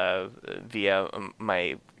praise via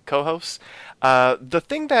my co-hosts. The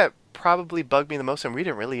thing that probably bugged me the most, and we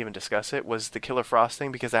didn't really even discuss it, was the Killer Frost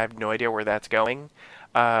thing, because I have no idea where that's going.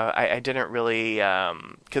 I didn't really,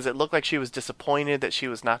 because it looked like she was disappointed that she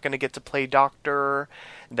was not going to get to play Doctor,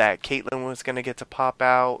 that Caitlin was going to get to pop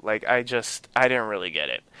out. Like, I didn't really get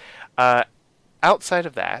it. Outside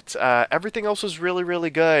of that, everything else was really, really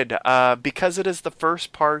good. Because it is the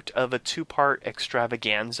first part of a two-part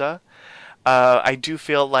extravaganza, I do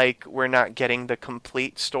feel like we're not getting the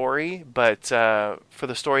complete story, but for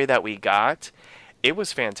the story that we got, it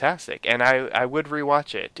was fantastic, and I would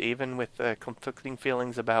rewatch it, even with conflicting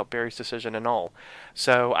feelings about Barry's decision and all.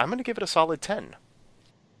 So I'm going to give it a solid 10.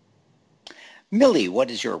 Millie, what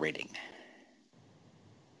is your rating?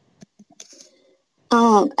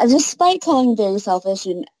 Despite calling Barry selfish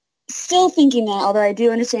and still thinking that, although I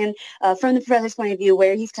do understand from the professor's point of view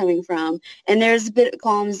where he's coming from, and there's a bit of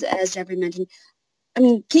qualms, as Jeffrey mentioned. I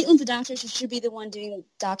mean, Caitlin's a doctor. She should be the one doing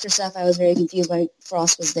doctor stuff. I was very confused why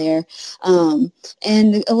Frost was there. And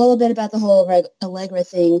a little bit about the whole Allegra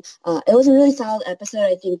thing. It was a really solid episode.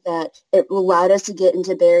 I think that it allowed us to get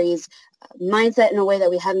into Barry's mindset in a way that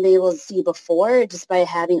we haven't been able to see before, just by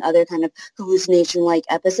having other kind of hallucination-like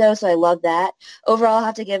episodes. So I love that. Overall, I'll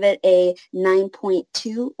have to give it a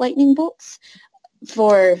 9.2 lightning bolts.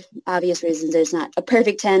 For obvious reasons, it's not a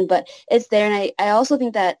perfect 10, but it's there. And I also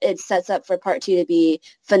think that it sets up for part 2 to be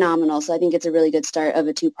phenomenal. So I think it's a really good start of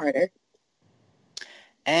a two-parter.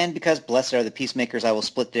 And because blessed are the peacemakers, I will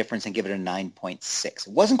split the difference and give it a 9.6. It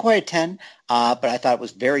wasn't quite a 10, but I thought it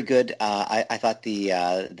was very good. I thought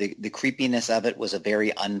the creepiness of it was a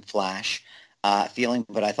very unflash feeling,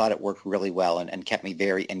 but I thought it worked really well and kept me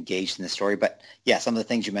very engaged in the story. But yeah, some of the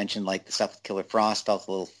things you mentioned, like the stuff with Killer Frost, felt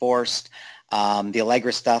a little forced. The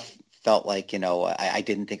Allegra stuff felt like, I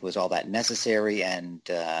didn't think it was all that necessary, and,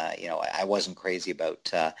 I wasn't crazy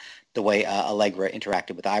about the way Allegra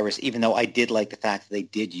interacted with Iris, even though I did like the fact that they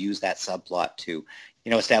did use that subplot to,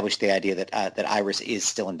 establish the idea that Iris is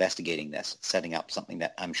still investigating this, setting up something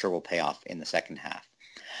that I'm sure will pay off in the second half.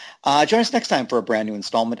 Join us next time for a brand new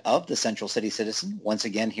installment of The Central City Citizen. Once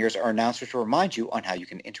again, here's our announcer to remind you on how you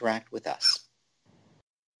can interact with us.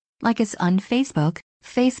 Like us on Facebook,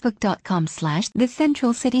 facebook.com/The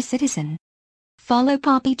Central City Citizen. Follow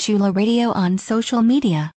Poppy Chulo Radio on social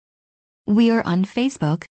media. We are on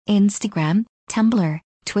Facebook, Instagram, Tumblr,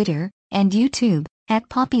 Twitter, and YouTube at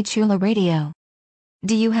Poppy Chulo Radio.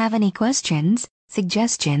 Do you have any questions,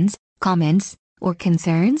 suggestions, comments, or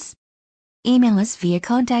concerns? Email us via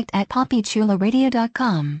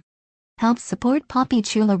contact@poppychuloradio.com. Help support Poppy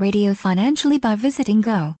Chulo Radio financially by visiting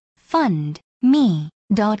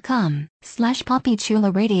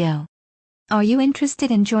gofundme.com/poppychuloradio. Are you interested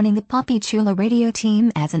in joining the Poppy Chulo Radio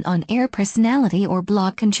team as an on-air personality or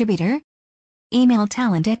blog contributor? Email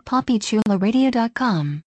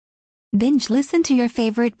talent@poppychuloradio.com. Binge listen to your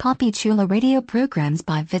favorite Poppy Chulo Radio programs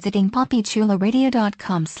by visiting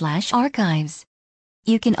poppychuloradio.com/archives.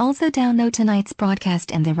 You can also download tonight's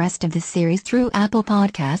broadcast and the rest of the series through Apple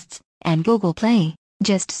Podcasts and Google Play.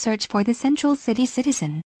 Just search for The Central City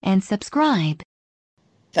Citizen and subscribe.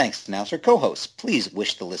 Thanks, announcer. Co-hosts, please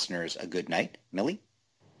wish the listeners a good night. Millie?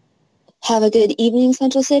 Have a good evening,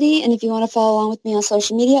 Central City. And if you want to follow along with me on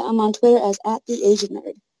social media, I'm on Twitter as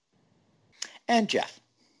 @TheAsianNerd. And Jeff.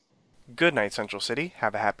 Good night, Central City.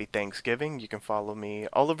 Have a happy Thanksgiving. You can follow me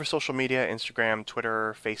all over social media, Instagram,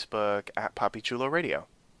 Twitter, Facebook, @PoppyChuloRadio.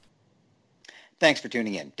 Thanks for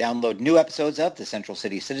tuning in. Download new episodes of The Central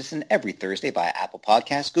City Citizen every Thursday via Apple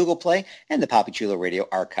Podcasts, Google Play, and the Poppy Chulo Radio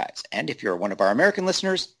archives. And if you're one of our American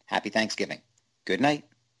listeners, happy Thanksgiving. Good night.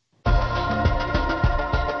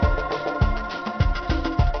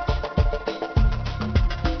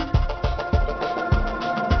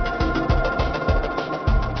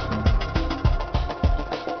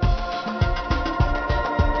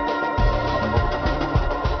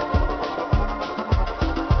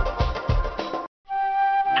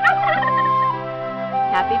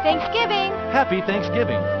 Happy Thanksgiving! Happy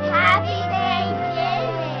Thanksgiving! Happy